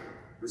direct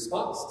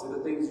response to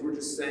the things you were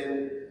just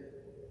saying.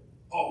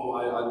 Oh,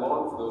 I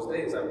long for those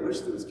days. I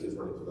wish there was kids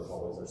running through the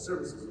hallways. Our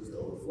services used to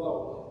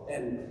overflow.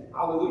 And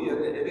hallelujah,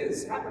 it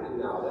is happening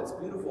now. That's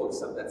beautiful,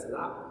 except that's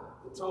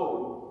not the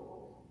tone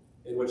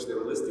in which they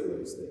were listing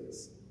those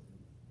things.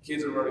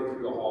 Kids are running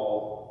through the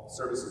hall.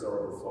 Services are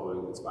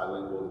overflowing. It's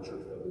bilingual. The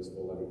church building is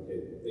full every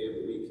day of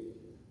the week.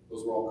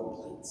 Those were all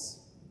complaints.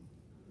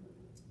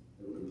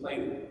 They were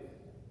complaining.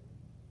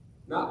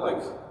 Not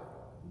like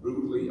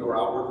rudely or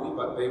outwardly,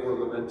 but they were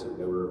lamenting.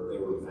 They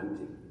were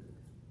venting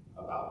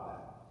about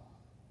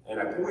that. And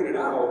I pointed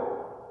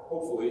out,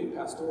 hopefully,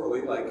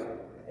 pastorally, like,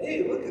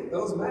 hey, look at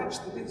those match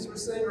the things you were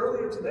saying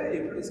earlier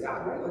today. Praise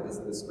God, right? Like,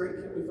 isn't this great?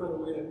 Can't we find a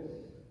way to...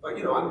 But,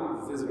 you know,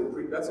 I'm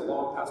visiting, that's a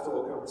long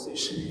pastoral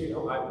conversation. You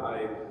know,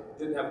 I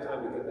didn't have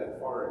time to get that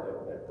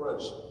far at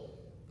brunch.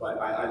 But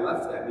I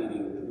left that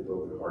meeting pretty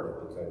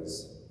brokenhearted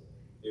because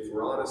if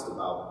we're honest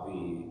about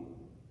the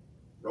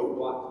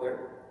roadblock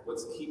there,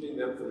 what's keeping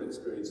them from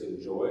experiencing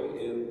joy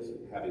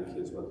in having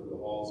kids run through the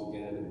halls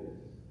again and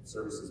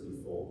services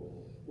be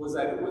full, was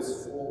that it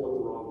was full with the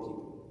wrong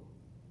people.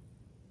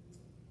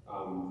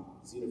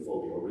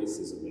 Xenophobia or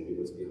racism maybe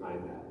was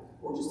behind that.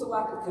 Or just a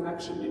lack of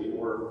connection, maybe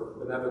more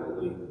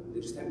benevolently.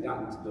 They just hadn't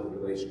gotten to build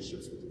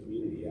relationships with the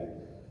community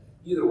yet.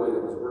 Either way, there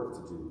was work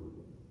to do.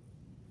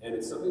 And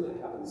it's something that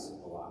happens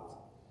a lot.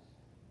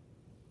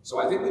 So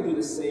I think we do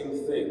the same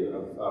thing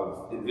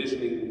of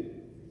envisioning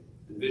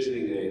this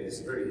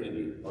is very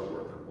handy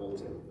artwork on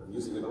bulletin. I'm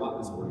using it a lot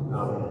this morning.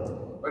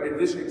 But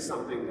envisioning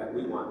something that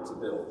we want to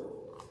build.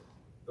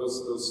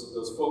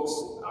 Those folks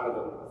out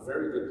of a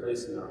very good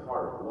place in their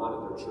heart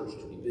wanted their church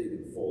to be big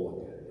and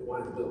full again. They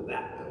wanted to build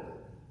that building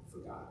for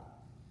God.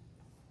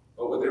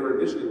 But what they were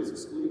envisioning was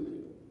excluding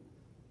people.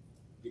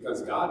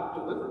 Because God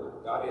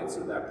delivered. God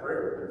answered that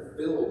prayer and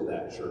filled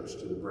that church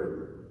to the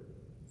brim.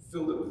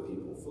 Filled it with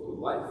people, filled with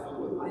life,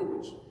 filled with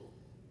language.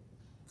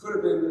 Could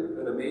have been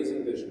an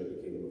amazing vision of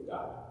the kingdom of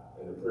God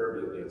and a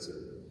prayer being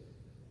answered.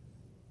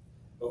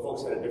 But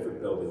folks had a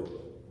different building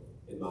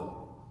in mind.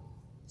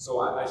 So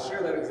I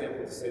share that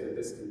example to say that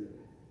this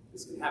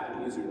can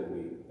happen easier than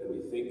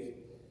we think.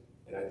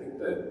 And I think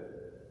that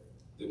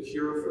the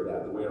cure for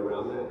that, the way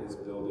around that, is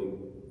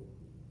building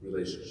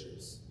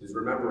relationships, is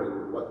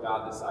remembering what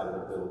God decided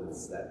to build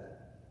instead.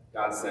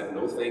 God said,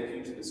 no thank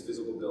you to this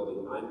physical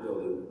building. I'm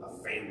building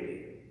a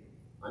family.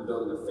 I'm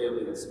building a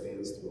family that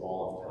spans through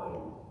all of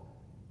time.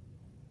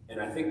 And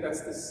I think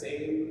that's the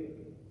same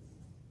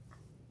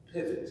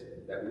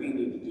pivot that we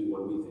need to do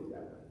when we think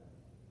that way.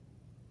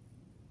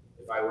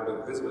 If I were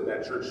to visit with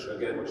that church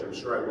again, which I'm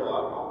sure I will,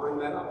 I'll bring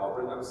that up. I'll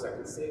bring up 2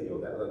 Samuel,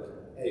 that look,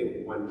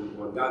 hey,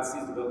 when God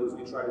sees the buildings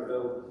we try to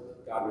build,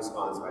 God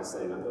responds by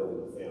saying, I'm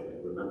building a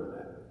family. Remember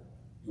that.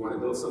 You want to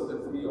build something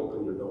for me,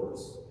 open your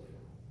doors.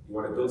 You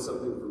want to build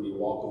something for me,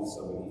 welcome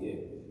somebody in.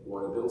 You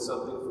want to build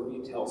something for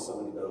me, tell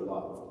somebody they're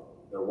loved,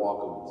 they're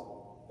welcomed,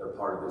 they're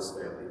part of this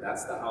family.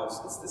 That's the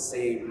house, it's the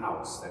same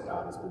house that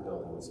God has been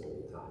building this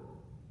whole time.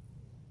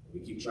 We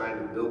keep trying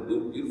to build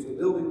new, beautiful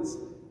buildings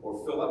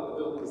or fill up the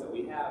buildings that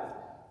we have,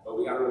 but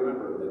we got to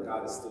remember that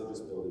God is still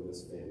just building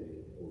this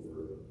family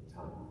over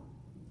time.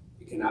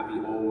 It cannot be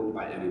owned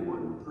by any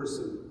one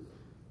person.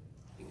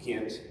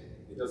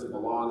 It doesn't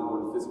belong in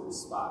one physical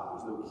spot.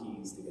 There's no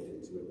keys to get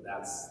into it.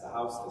 That's the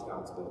house that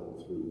God's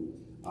building through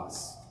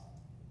us.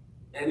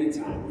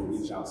 Anytime we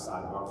reach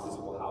outside of our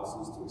physical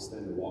houses to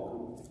extend a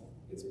welcome,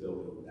 it's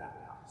building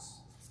that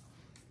house.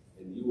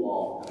 And you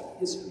all have a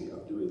history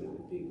of doing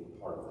that, being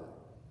a part of that.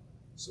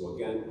 So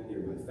again, hear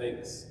my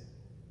thanks.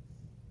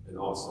 And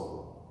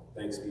also,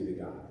 thanks be to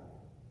God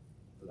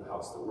for the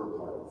house that we're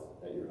part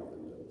of, that you're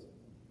helping build.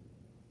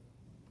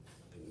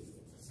 Thank you.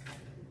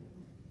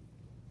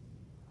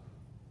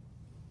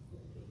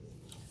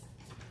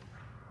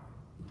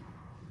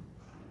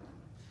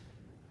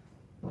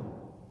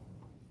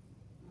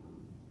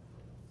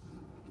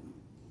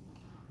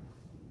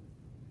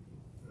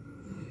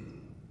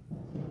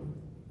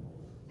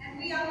 And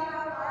we offer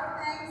up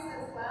our thanks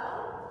as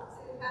well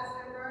to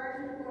Pastor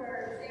Byrne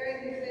for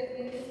sharing the good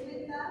news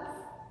with us.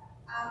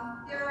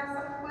 There are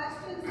some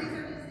questions. These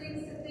are just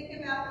things to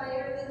think about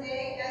later in the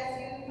day as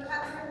you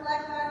perhaps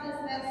reflect on his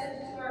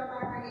message to our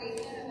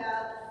congregation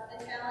about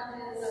the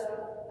challenges of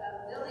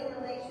building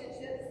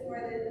relationships more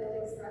than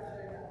building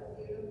structure. That was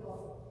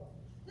beautiful.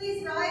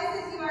 Please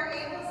rise as you are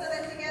able so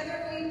that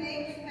together we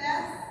may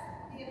confess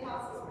the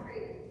Apostles'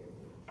 Creed.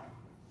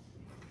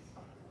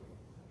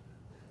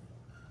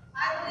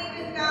 I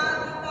believe in God,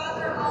 the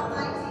Father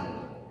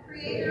Almighty,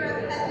 creator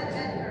of heaven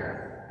and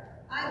earth.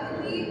 I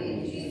believe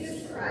in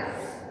Jesus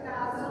Christ,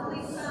 God's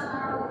only Son,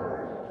 our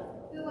Lord,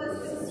 who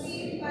was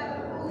conceived by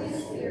the Holy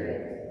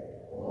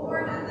Spirit,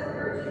 born of the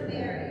Virgin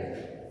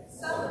Mary,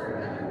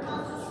 suffered under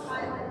Pontius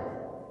Pilate,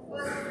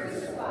 was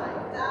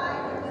crucified,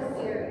 died, and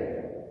was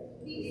buried.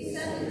 He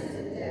descended to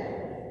the dead.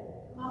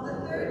 On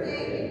the third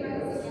day he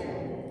rose again.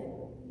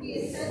 He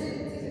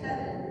ascended to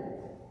heaven.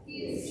 He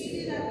is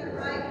seated at the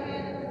right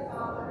hand of the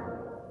Father,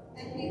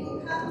 and he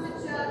will come to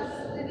judge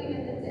the living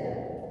and the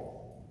dead.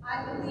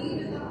 I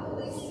believe in the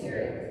Holy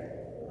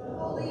Spirit, the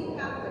Holy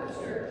Catholic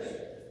Church,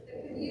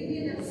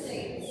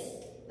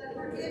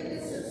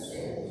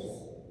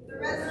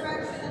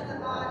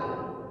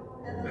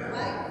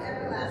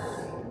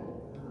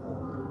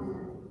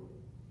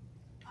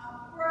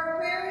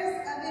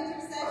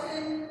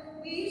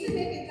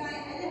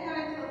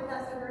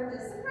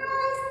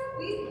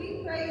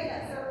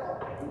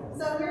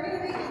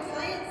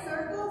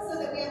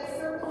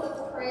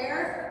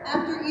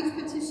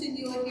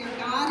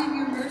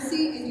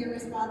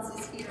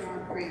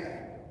 our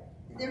prayer.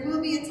 There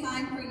will be a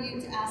time for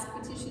you to ask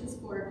petitions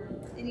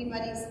for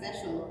anybody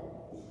special.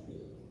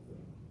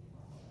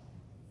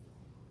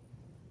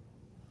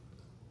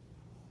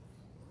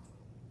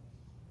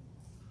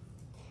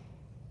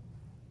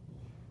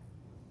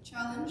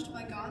 Challenged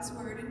by God's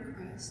word in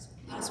Christ,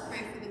 let us pray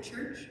for the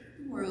church,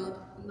 the world,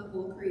 and the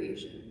whole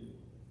creation.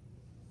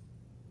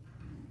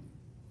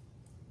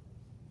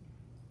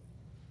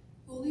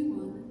 Holy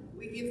One,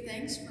 we give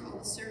thanks for all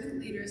the servant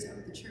leaders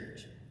of the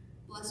church.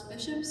 Bless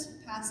bishops,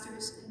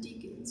 pastors, and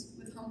deacons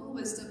with humble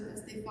wisdom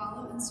as they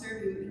follow and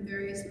serve you in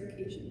various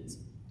vocations.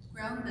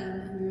 Ground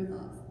them in your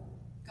love.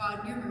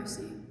 God, in your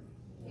mercy,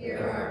 hear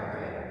our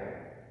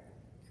prayer.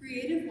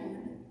 Creative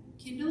One,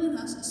 kindle in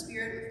us a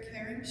spirit of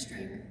caring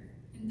strength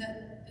in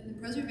the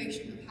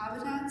preservation of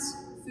habitats,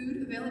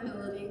 food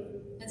availability,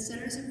 and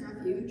centers of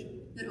refuge,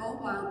 that all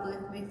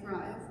wildlife may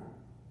thrive.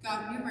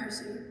 God, in your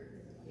mercy,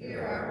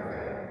 hear our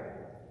prayer.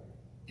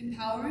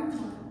 Empowering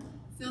One,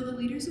 fill the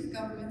leaders of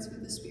governments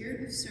with a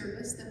spirit of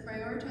service that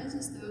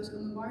prioritizes those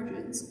on the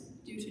margins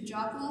due to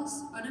job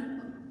loss,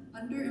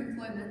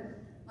 underemployment,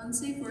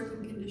 unsafe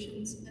working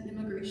conditions, and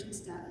immigration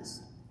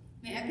status.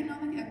 May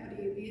economic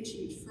equity be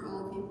achieved for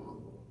all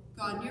people.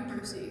 God, in your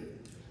mercy,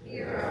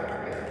 hear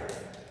our prayer.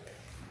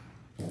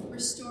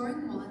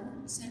 Restoring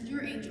One, send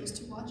your angels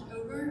to watch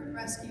over,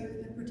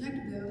 rescue, and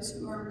protect those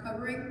who are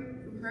recovering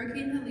from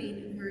Hurricane Helene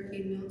and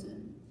Hurricane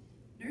Milton.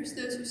 Nurse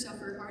those who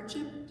suffer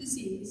hardship,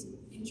 disease,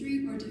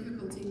 injury, or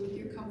difficulty with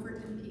your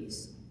comfort and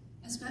peace,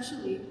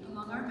 especially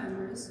among our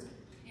members,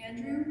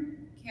 Andrew,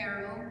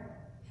 Carol,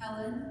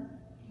 Helen,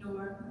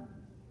 Norm,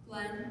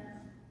 Glenn,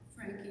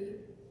 Frankie,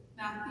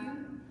 Matthew,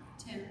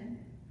 Tim,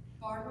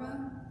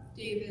 Barbara,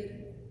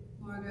 David,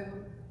 Margot,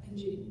 and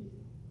Jean.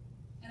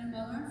 And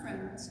among our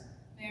friends,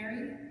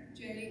 Mary,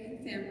 Jay, and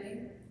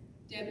family,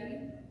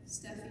 Debbie,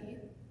 Steffi,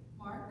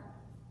 Mark,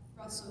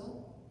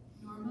 Russell,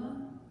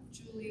 Norma,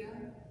 Julia,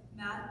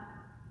 Matt,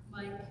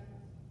 Mike,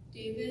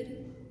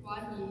 David,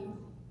 Wahi,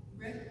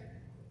 Rick,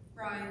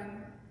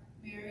 Brian,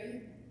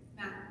 Mary,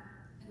 Matt,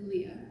 and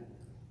Leah,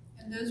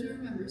 and those we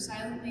remember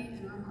silently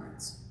in our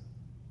hearts.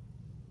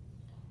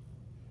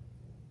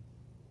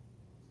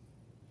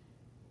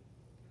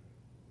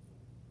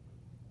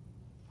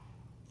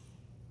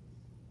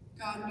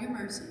 God, in your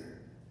mercy,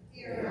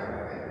 hear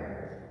our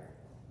prayer.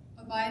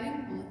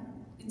 Abiding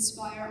One,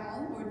 inspire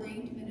all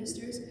ordained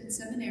ministers and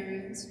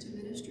seminarians to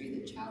ministry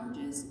that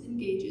challenges,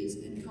 engages,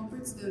 and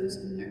comforts those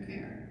in their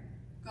care.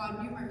 God,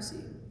 in your mercy,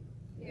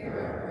 hear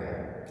our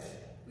prayer.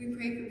 We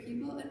pray for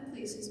people and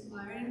places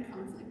mired in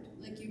conflict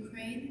like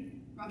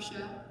Ukraine,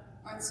 Russia,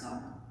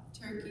 Artsakh,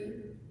 Turkey,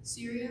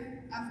 Syria,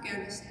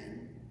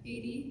 Afghanistan,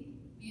 Haiti,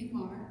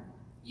 Myanmar,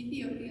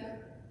 Ethiopia,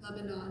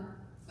 Lebanon,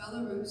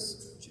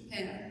 Belarus,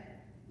 Japan,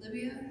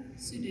 Libya,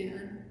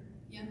 Sudan,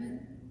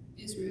 Yemen,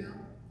 Israel,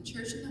 the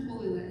Church in the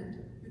Holy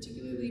Land,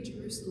 particularly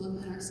Jerusalem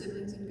and our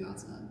siblings in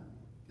Gaza.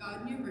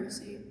 God, in your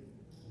mercy,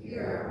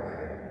 hear our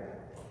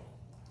prayer.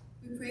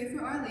 We pray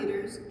for our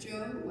leaders,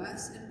 Joe,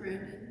 Wes, and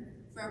Brandon,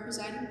 for our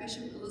presiding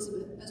Bishop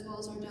Elizabeth, as well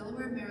as our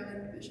Delaware,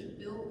 Maryland Bishop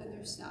Bill and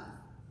their staff.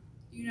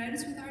 Unite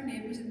us with our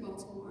neighbors in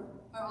Baltimore,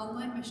 our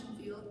online mission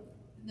field,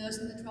 and those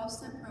in the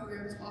 12-step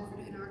programs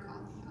offered in our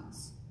coffee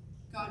house.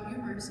 God, in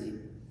your mercy,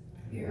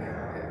 hear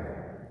our prayer.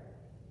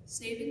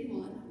 Saving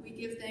One, we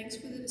give thanks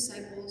for the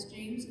disciples,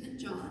 James and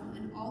John,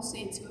 and all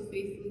saints who have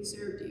faithfully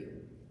served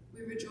you.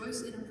 We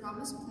rejoice in a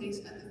promised place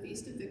at the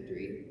Feast of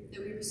Victory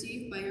that we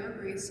receive by your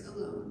grace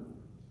alone.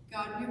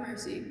 God, in your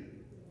mercy,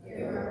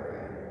 hear our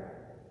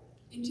prayer.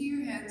 Into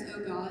your hands, O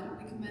God,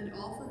 we commend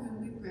all for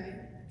whom we pray,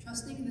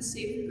 trusting in the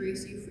saving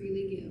grace you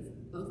freely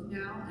give, both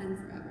now and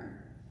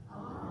forever.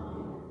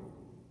 Amen.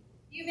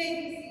 You may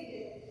be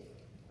seated.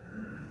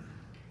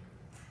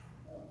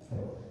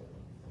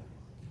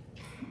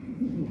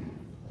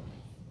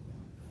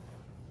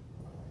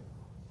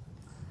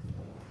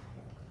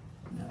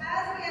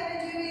 As we have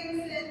been doing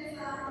since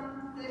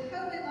the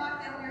COVID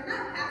lockdown, we're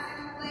not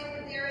passing a plate,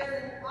 but there is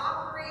an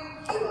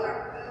offering QR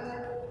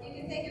code. You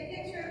can take a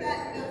picture of that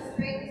and go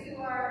straight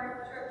to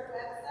our church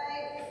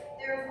website.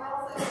 There's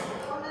also a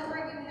phone number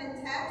you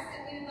can text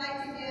if you'd like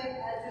to give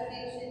a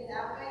donation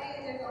that way.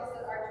 There's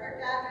also our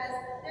church address.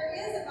 There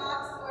is a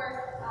box for,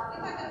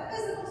 if like a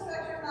physical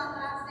structure not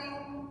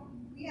lasting,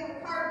 we have a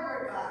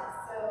cardboard box.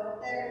 So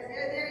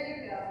there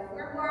you go.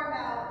 We're more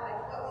about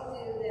like what we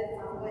do than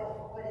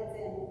what it's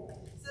in.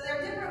 So there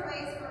are different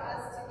ways for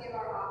us to give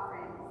our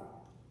offerings.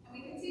 And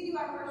we continue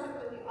our worship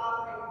with the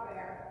offering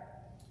prayer.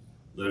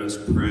 Let us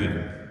pray.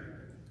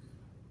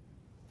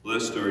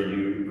 Blessed are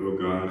you, O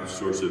God,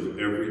 source of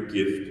every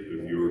gift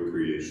of your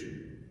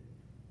creation.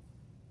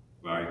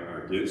 By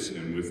our gifts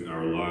and with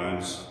our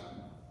lives,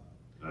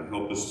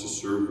 help us to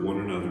serve one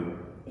another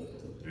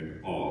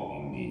and all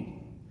in need.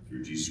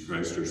 Through Jesus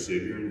Christ, our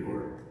Savior and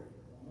Lord.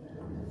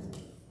 Amen.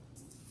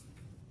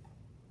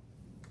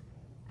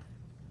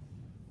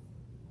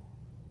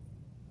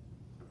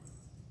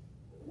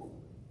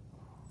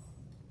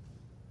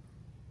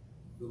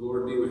 The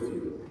Lord be with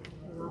you.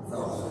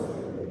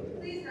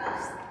 Please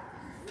rise.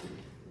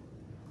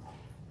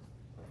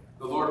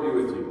 The Lord be with you.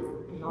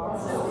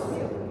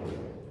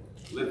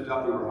 Lift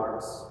up your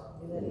hearts.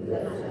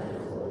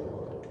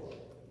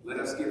 Let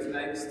us give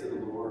thanks to the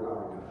Lord our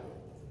God.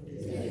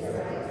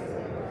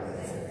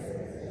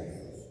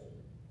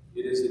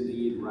 It is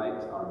indeed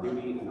right, our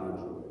duty and our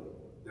joy,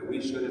 that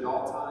we should at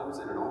all times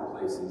and in all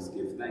places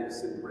give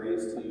thanks and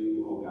praise to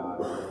you, O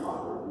God, our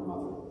Father and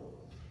Mother,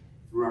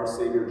 through our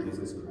Savior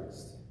Jesus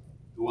Christ,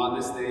 who on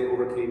this day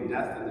overcame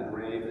death and the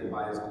grave, and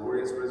by his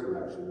glorious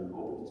resurrection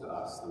opened to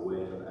us the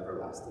way of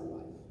everlasting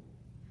life.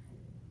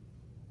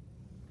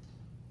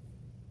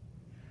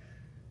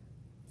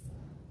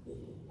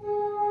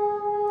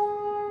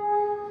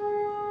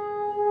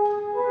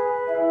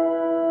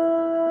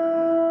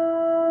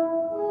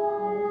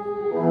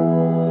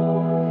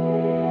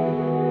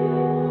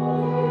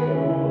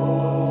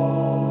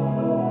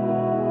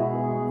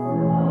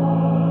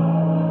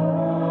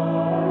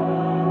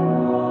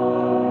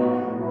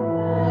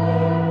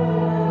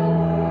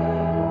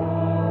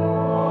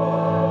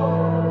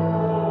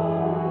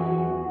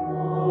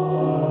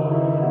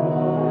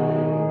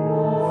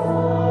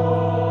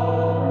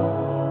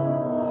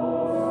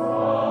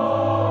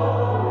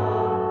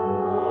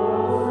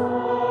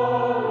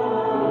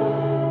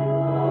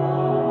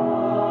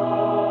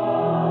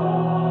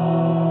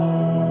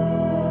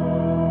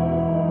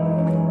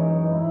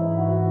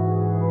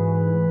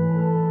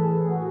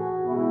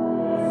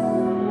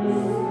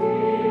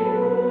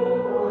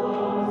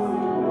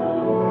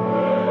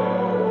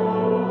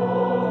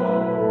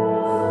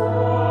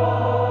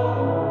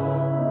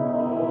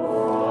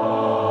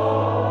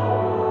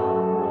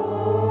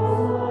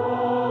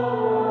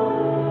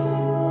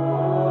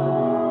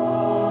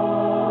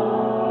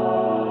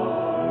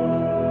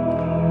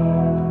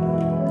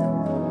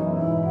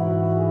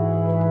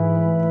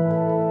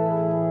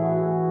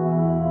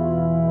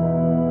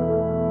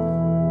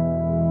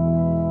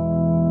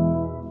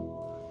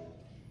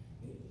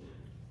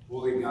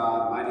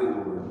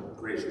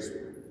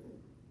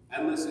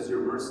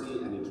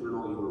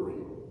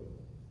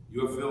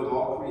 You have filled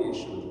all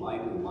creation with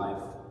light and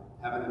life.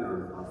 Heaven and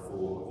earth are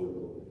full of your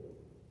glory.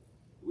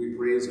 We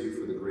praise you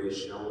for the grace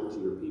shown to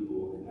your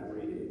people in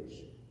every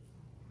age.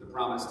 The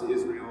promise to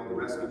Israel, the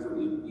rescue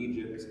from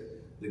Egypt,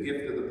 the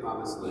gift of the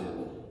promised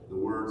land, the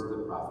words of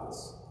the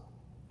prophets,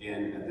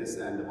 and at this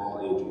end of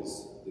all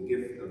ages, the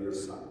gift of your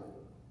Son,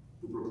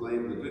 who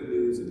proclaimed the good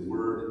news in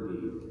word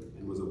and deed,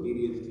 and was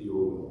obedient to your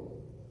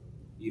will,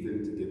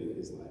 even to giving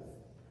his life.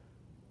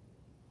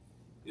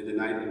 In the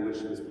night in which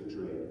he was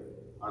betrayed,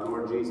 our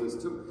Lord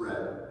Jesus took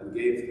bread and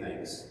gave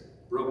thanks,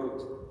 broke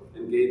it,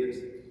 and gave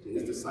it to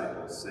his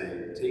disciples,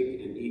 saying,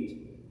 "Take and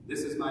eat.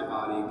 This is my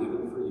body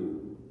given for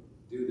you.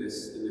 Do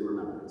this in the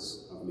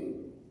remembrance of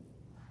me."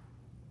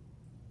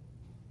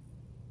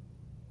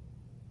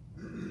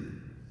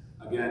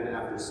 Again,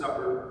 after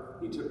supper,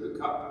 he took the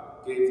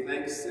cup, gave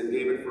thanks, and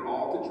gave it for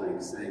all to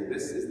drink, saying,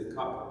 "This is the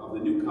cup of the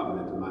new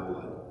covenant in my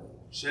blood,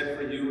 shed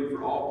for you and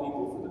for all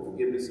people for the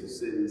forgiveness of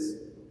sins.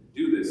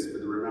 Do this for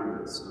the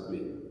remembrance of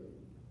me."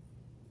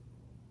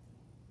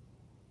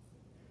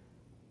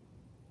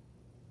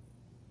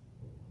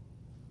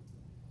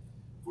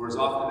 For as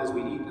often as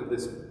we eat of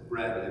this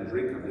bread and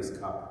drink of this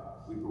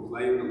cup, we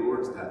proclaim the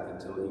Lord's death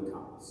until he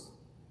comes.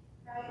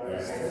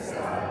 Christ is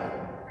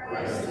died,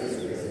 Christ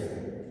is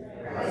risen,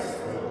 Christ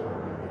will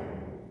come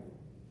again.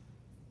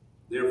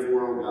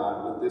 Therefore, O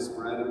God, with this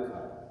bread and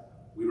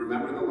cup, we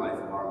remember the life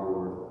of our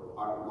Lord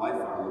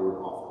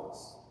offered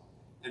us.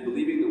 And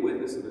believing the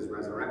witness of his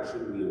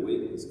resurrection, we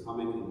await his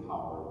coming in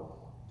power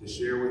to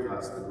share with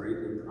us the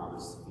greatly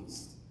promised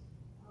feast.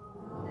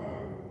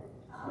 Amen.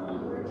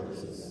 Come, Lord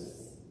Jesus.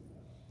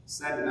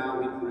 Send now,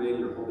 we pray,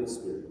 your Holy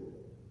Spirit,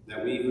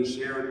 that we who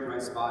share in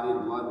Christ's body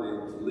and blood may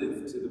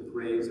live to the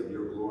praise of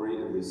your glory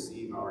and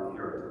receive our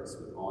inheritance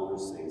with all your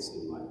saints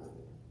in life.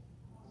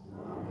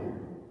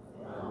 Amen.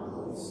 Come,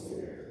 Holy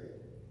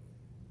Spirit.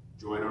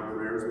 Join our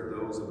prayers with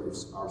those of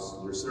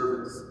your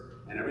servants,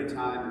 and every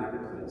time and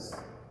every place,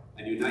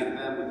 and unite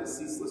them with the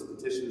ceaseless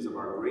petitions of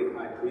our great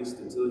high priest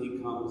until he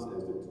comes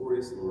as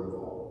victorious Lord of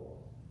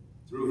all.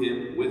 Through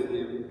him, with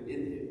him,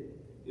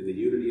 in the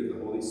unity of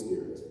the Holy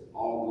Spirit,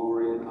 all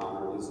glory and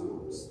honor is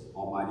yours,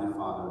 Almighty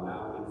Father,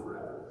 now and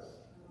forever.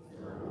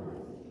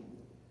 Amen.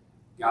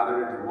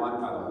 Gathered into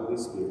one by the Holy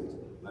Spirit,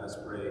 let us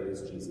pray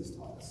as Jesus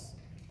taught us.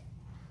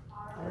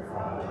 Our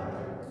Father,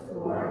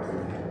 who art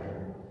in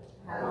heaven,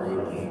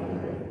 hallowed be thy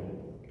name.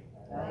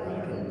 Thy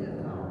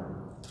kingdom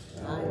come,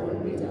 thy will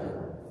be done,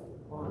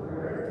 on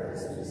earth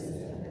as it is in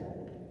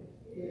heaven.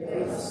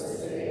 Give us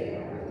this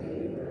day our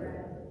daily bread,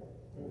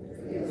 and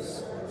forgive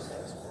us our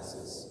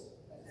trespasses,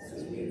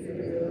 as we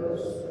forgive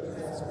those who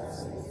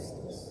trespass against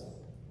us.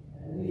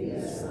 And lead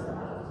us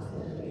not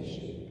into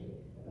temptation,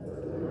 but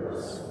deliver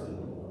us from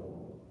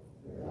evil.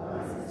 For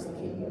thine is the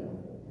kingdom,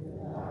 and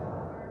the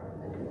power,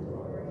 and the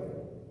glory,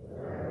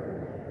 forever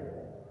and ever.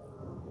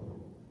 Amen.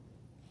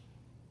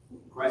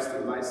 Christ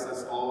invites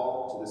us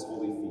all to this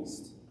holy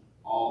feast.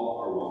 All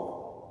are welcome.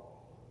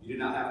 You do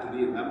not have to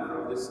be a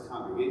member of this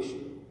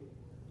congregation.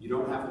 You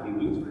don't have to be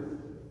Lutheran.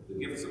 The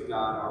gifts of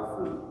God are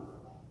free.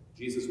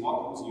 Jesus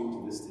welcomes you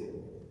to this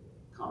table.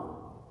 Come.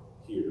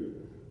 Here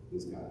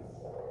is God.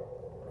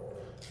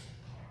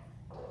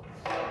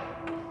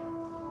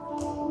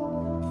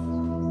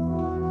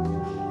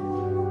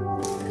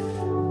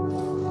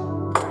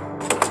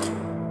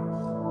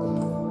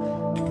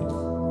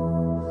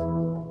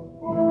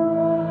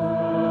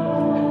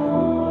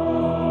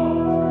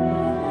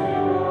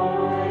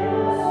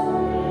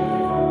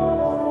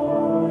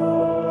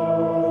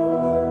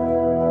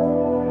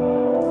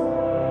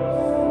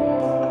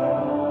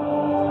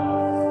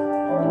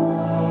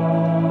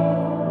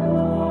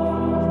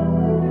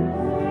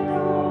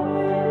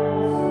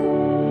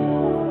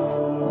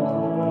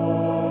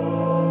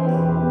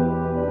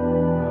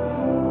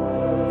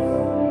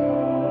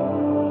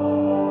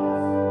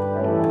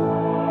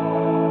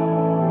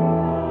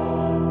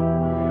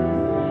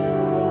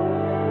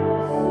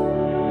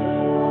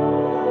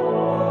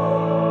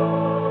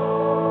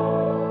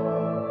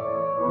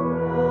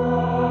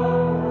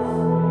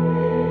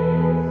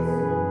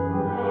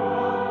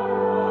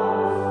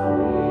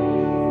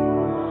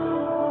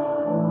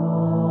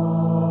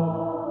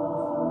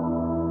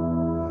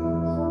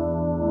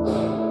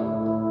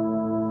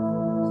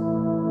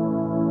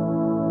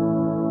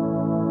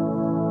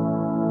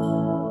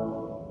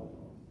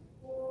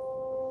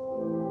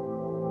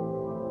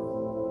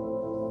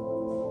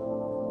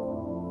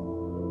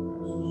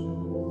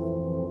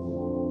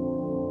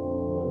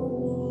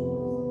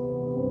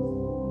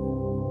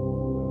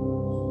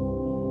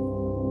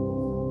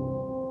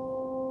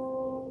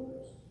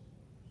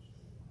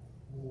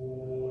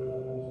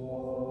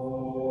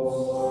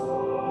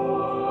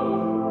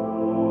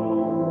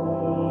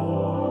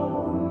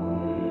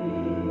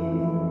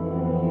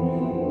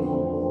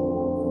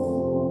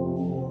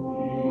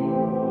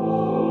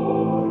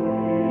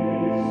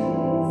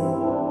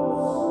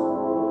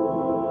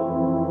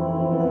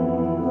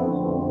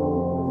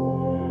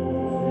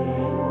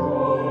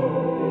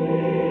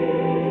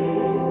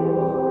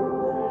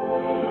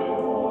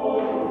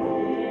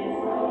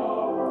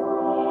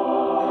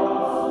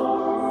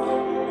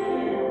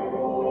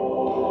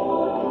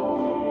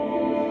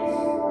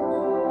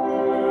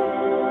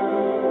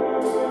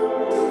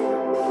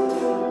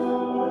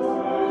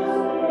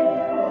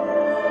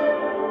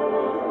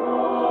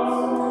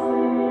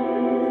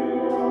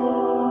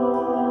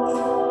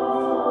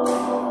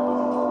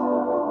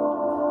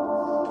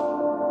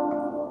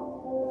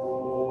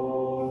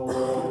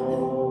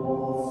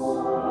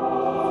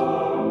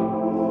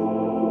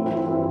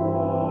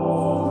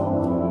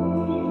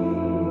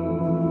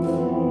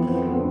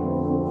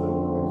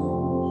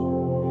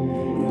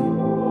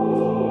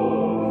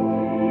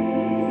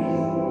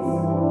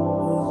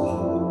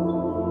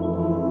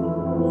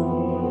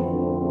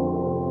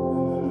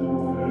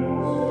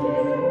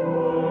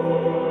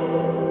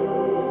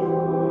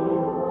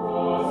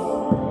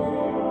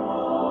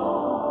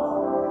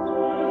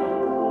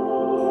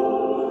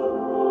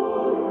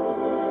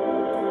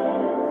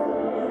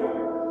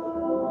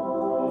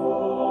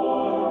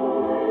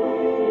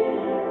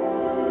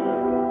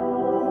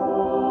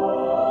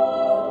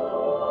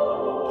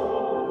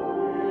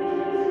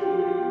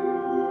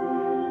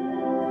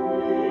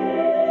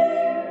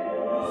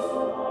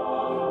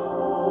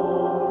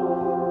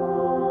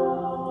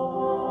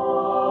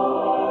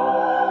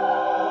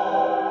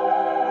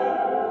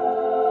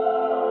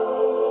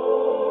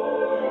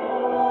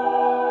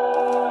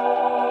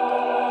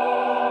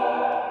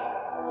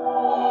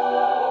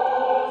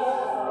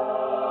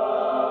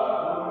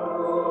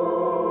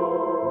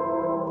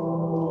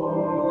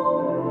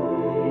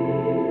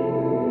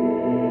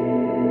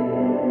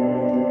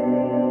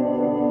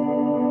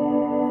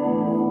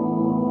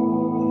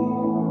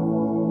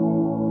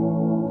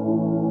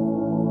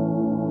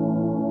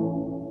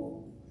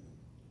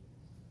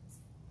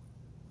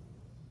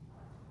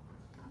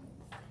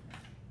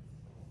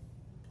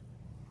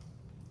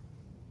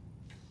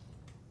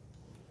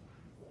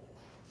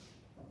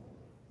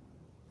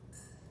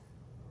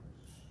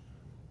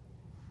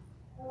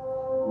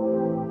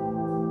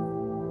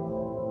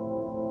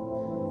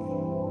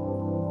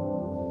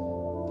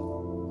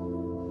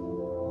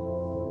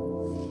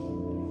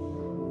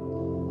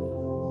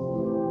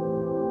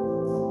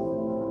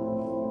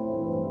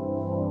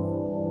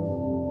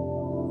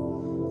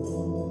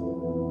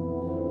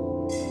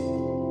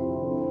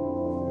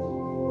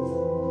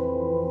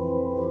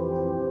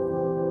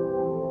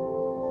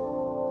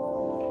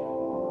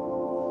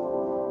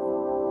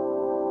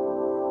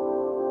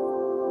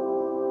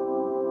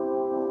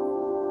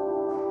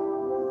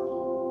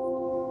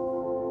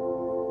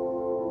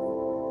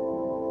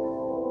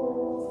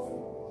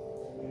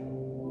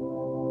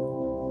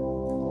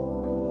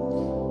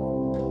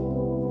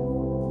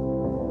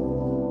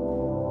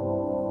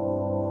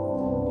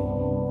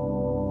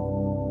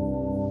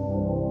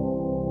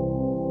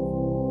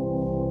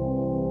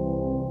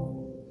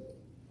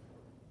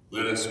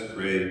 Let us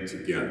pray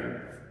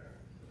together.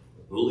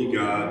 Holy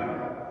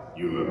God,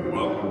 you have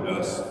welcomed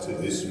us to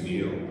this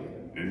meal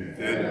and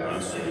fed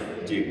us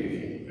with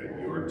dignity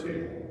at your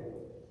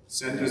table.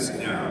 Send us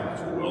now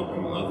to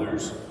welcome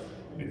others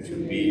and to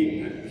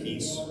be at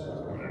peace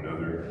with one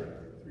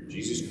another. Through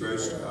Jesus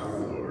Christ our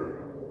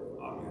Lord.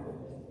 Amen.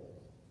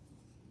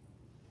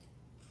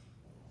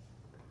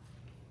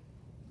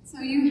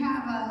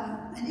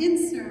 an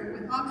insert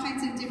with all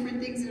kinds of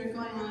different things that are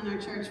going on in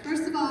our church.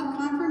 First of all,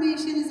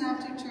 confirmation is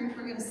after church.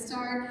 We're going to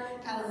start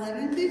at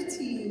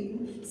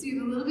 11:15, so you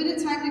have a little bit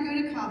of time to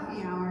go to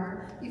coffee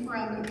hour before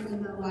I meet you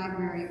in the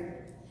library.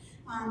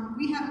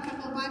 We have a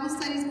couple of Bible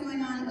studies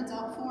going on,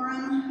 adult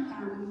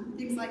forum,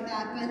 things like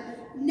that.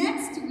 But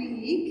next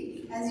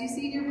week, as you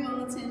see in your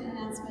bulletin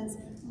announcements,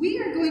 we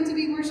are going to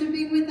be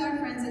worshiping with our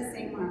friends at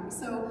St. Mark's.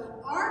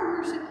 So our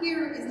worship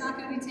here is not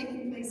going to be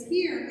taking place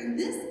here in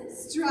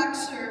this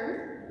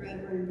structure,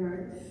 Reverend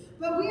Bird,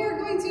 but we are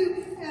going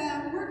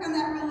to work on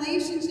that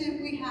relationship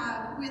we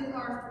have with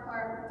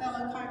our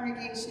fellow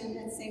congregation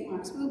at St.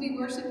 Mark's. We'll be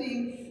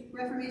worshiping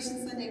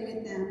Reformation Sunday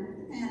with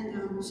them,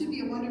 and it should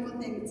be a wonderful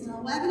thing. It's an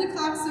 11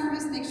 o'clock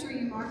service. Make sure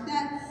you mark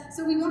that.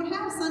 So we won't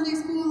have Sunday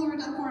school or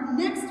adult forum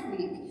next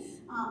week,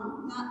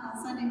 not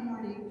on Sunday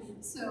morning.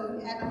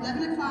 So at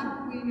 11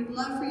 o'clock, we would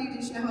love for you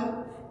to show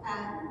up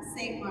at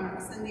St.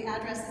 Mark's, and the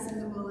address is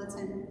in the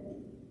bulletin.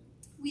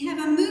 We have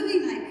a movie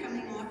night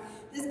coming up.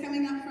 This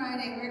coming up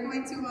Friday, we're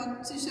going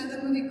to show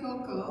the movie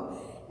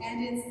Coco,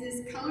 and it's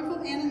this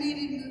colorful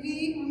animated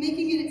movie. We're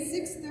making it at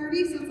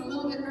 6:30, so it's a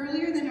little bit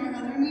earlier than our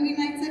other movie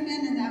nights have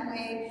been, and that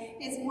way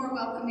it's more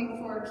welcoming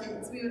for our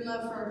kids. We would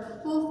love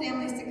for whole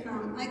families to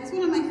come. It's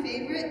one of my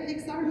favorite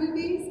Pixar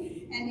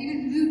movies, and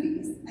even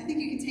movies. I think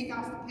you can take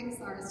off the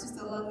Pixar. It's just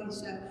a lovely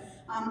show.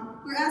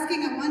 We're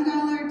asking a $1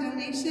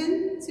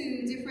 donation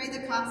to defray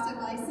the cost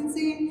of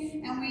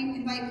licensing, and we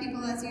invite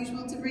people, as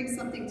usual, to bring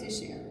something to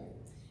share.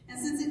 And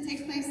since it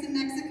takes place in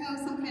Mexico,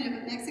 some kind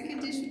of a Mexican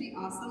dish would be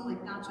awesome,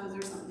 like nachos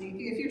or something,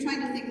 if you're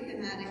trying to think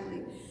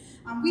thematically.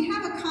 We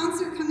have a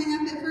concert coming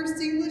up at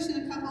First English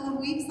in a couple of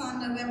weeks on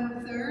November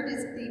 3rd.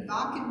 It's the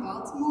Bach in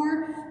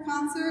Baltimore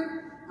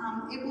concert.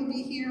 It will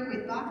be here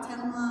with Bach,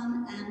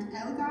 Telemann, and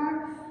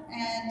Elgar.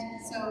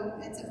 And so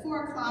it's at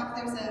 4 o'clock.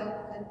 There's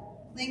a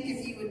link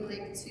if you would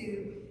like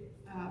to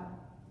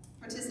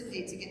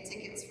participate to get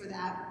tickets for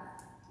that.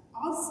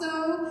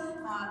 Also,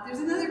 there's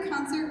another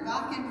concert,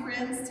 Bach and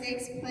Friends,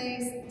 takes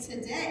place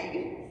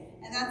today,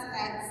 and that's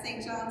at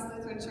St. John's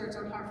Lutheran Church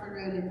on Hartford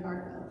Road in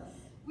Parkville.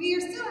 We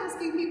are still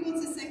asking people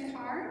to send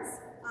cards.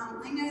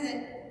 I know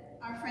that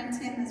our friend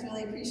Tim has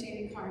really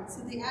appreciated cards,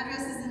 so the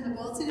address is in the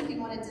bulletin if you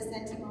wanted to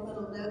send him a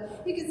little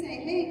note. You can say,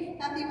 hey,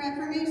 happy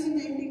Reformation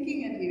Day,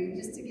 thinking of you,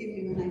 just to give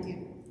you an idea.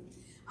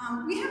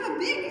 We have a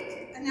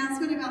big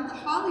announcement about the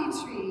holly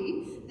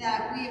tree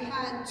that we have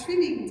had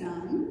trimming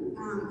done,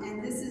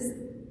 and this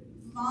is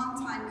long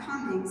time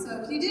coming.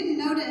 So if you didn't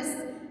notice,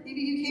 maybe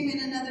you came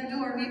in another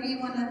door, maybe you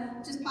want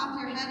to just pop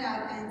your head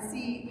out and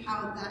see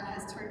how that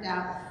has turned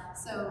out.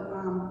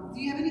 So do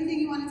you have anything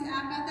you wanted to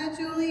add about that,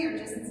 Julie, or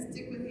just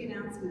stick with the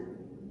announcement?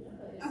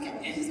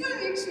 Okay, I just want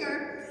to make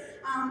sure.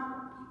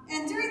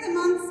 And during the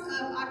months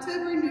of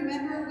October and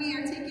November, we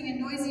are taking a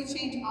noisy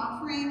change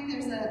offering.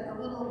 There's a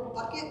little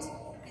bucket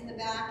in the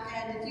back,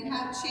 and if you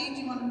have change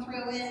you want to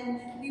throw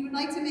in, we would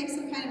like to make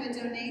some kind of a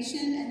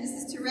donation, and this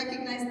is to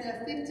recognize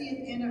the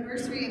 50th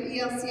anniversary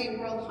of ELCA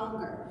World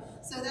Hunger.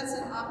 So that's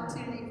an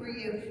opportunity for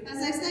you.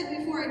 As I said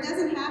before, it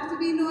doesn't have to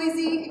be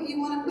noisy. If you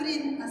want to put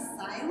in a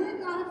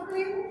silent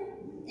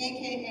offering,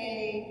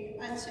 aka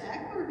a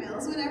check or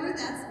bills, whatever,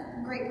 that's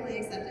gratefully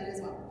accepted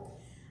as well.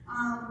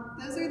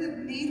 Those are the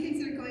main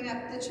things that are going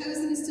up. The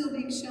Chosen is still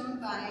being shown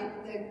by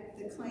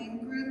the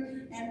Claim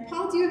group. And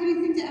Paul, do you have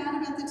anything to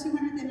add about the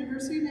 200th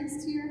anniversary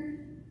next year?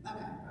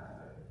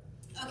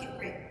 Okay. Okay,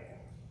 great.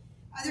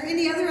 Are there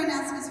any other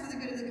announcements for the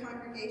good of the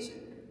congregation?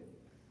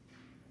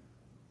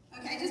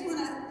 Okay, I just want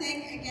to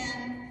thank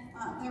again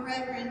the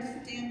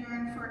Reverend Dan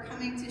Byrne for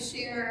coming to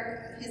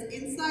share his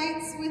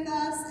insights with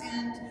us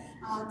and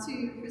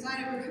to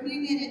preside over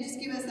communion and just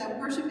give us a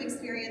worship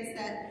experience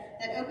that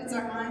opens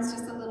our minds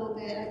just a little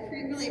bit.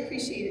 I really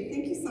appreciate it.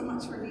 Thank you so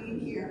much for being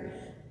here.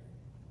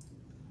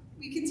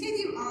 We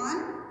continue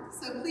on,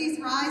 so please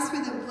rise for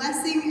the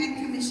blessing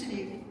and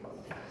commissioning.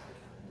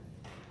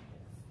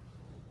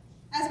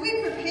 As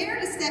we prepare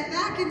to step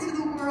back into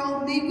the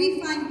world, may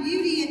we find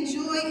beauty and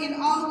joy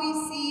in all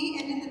we see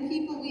and in the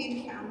people we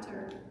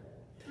encounter.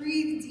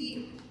 Breathe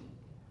deep.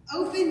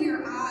 Open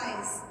your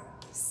eyes.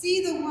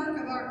 See the work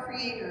of our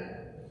Creator.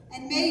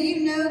 And may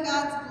you know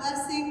God's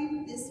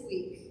blessing this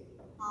week.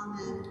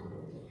 Amen.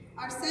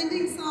 Our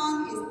sending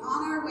song is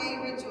On Our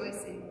Way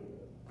Rejoicing.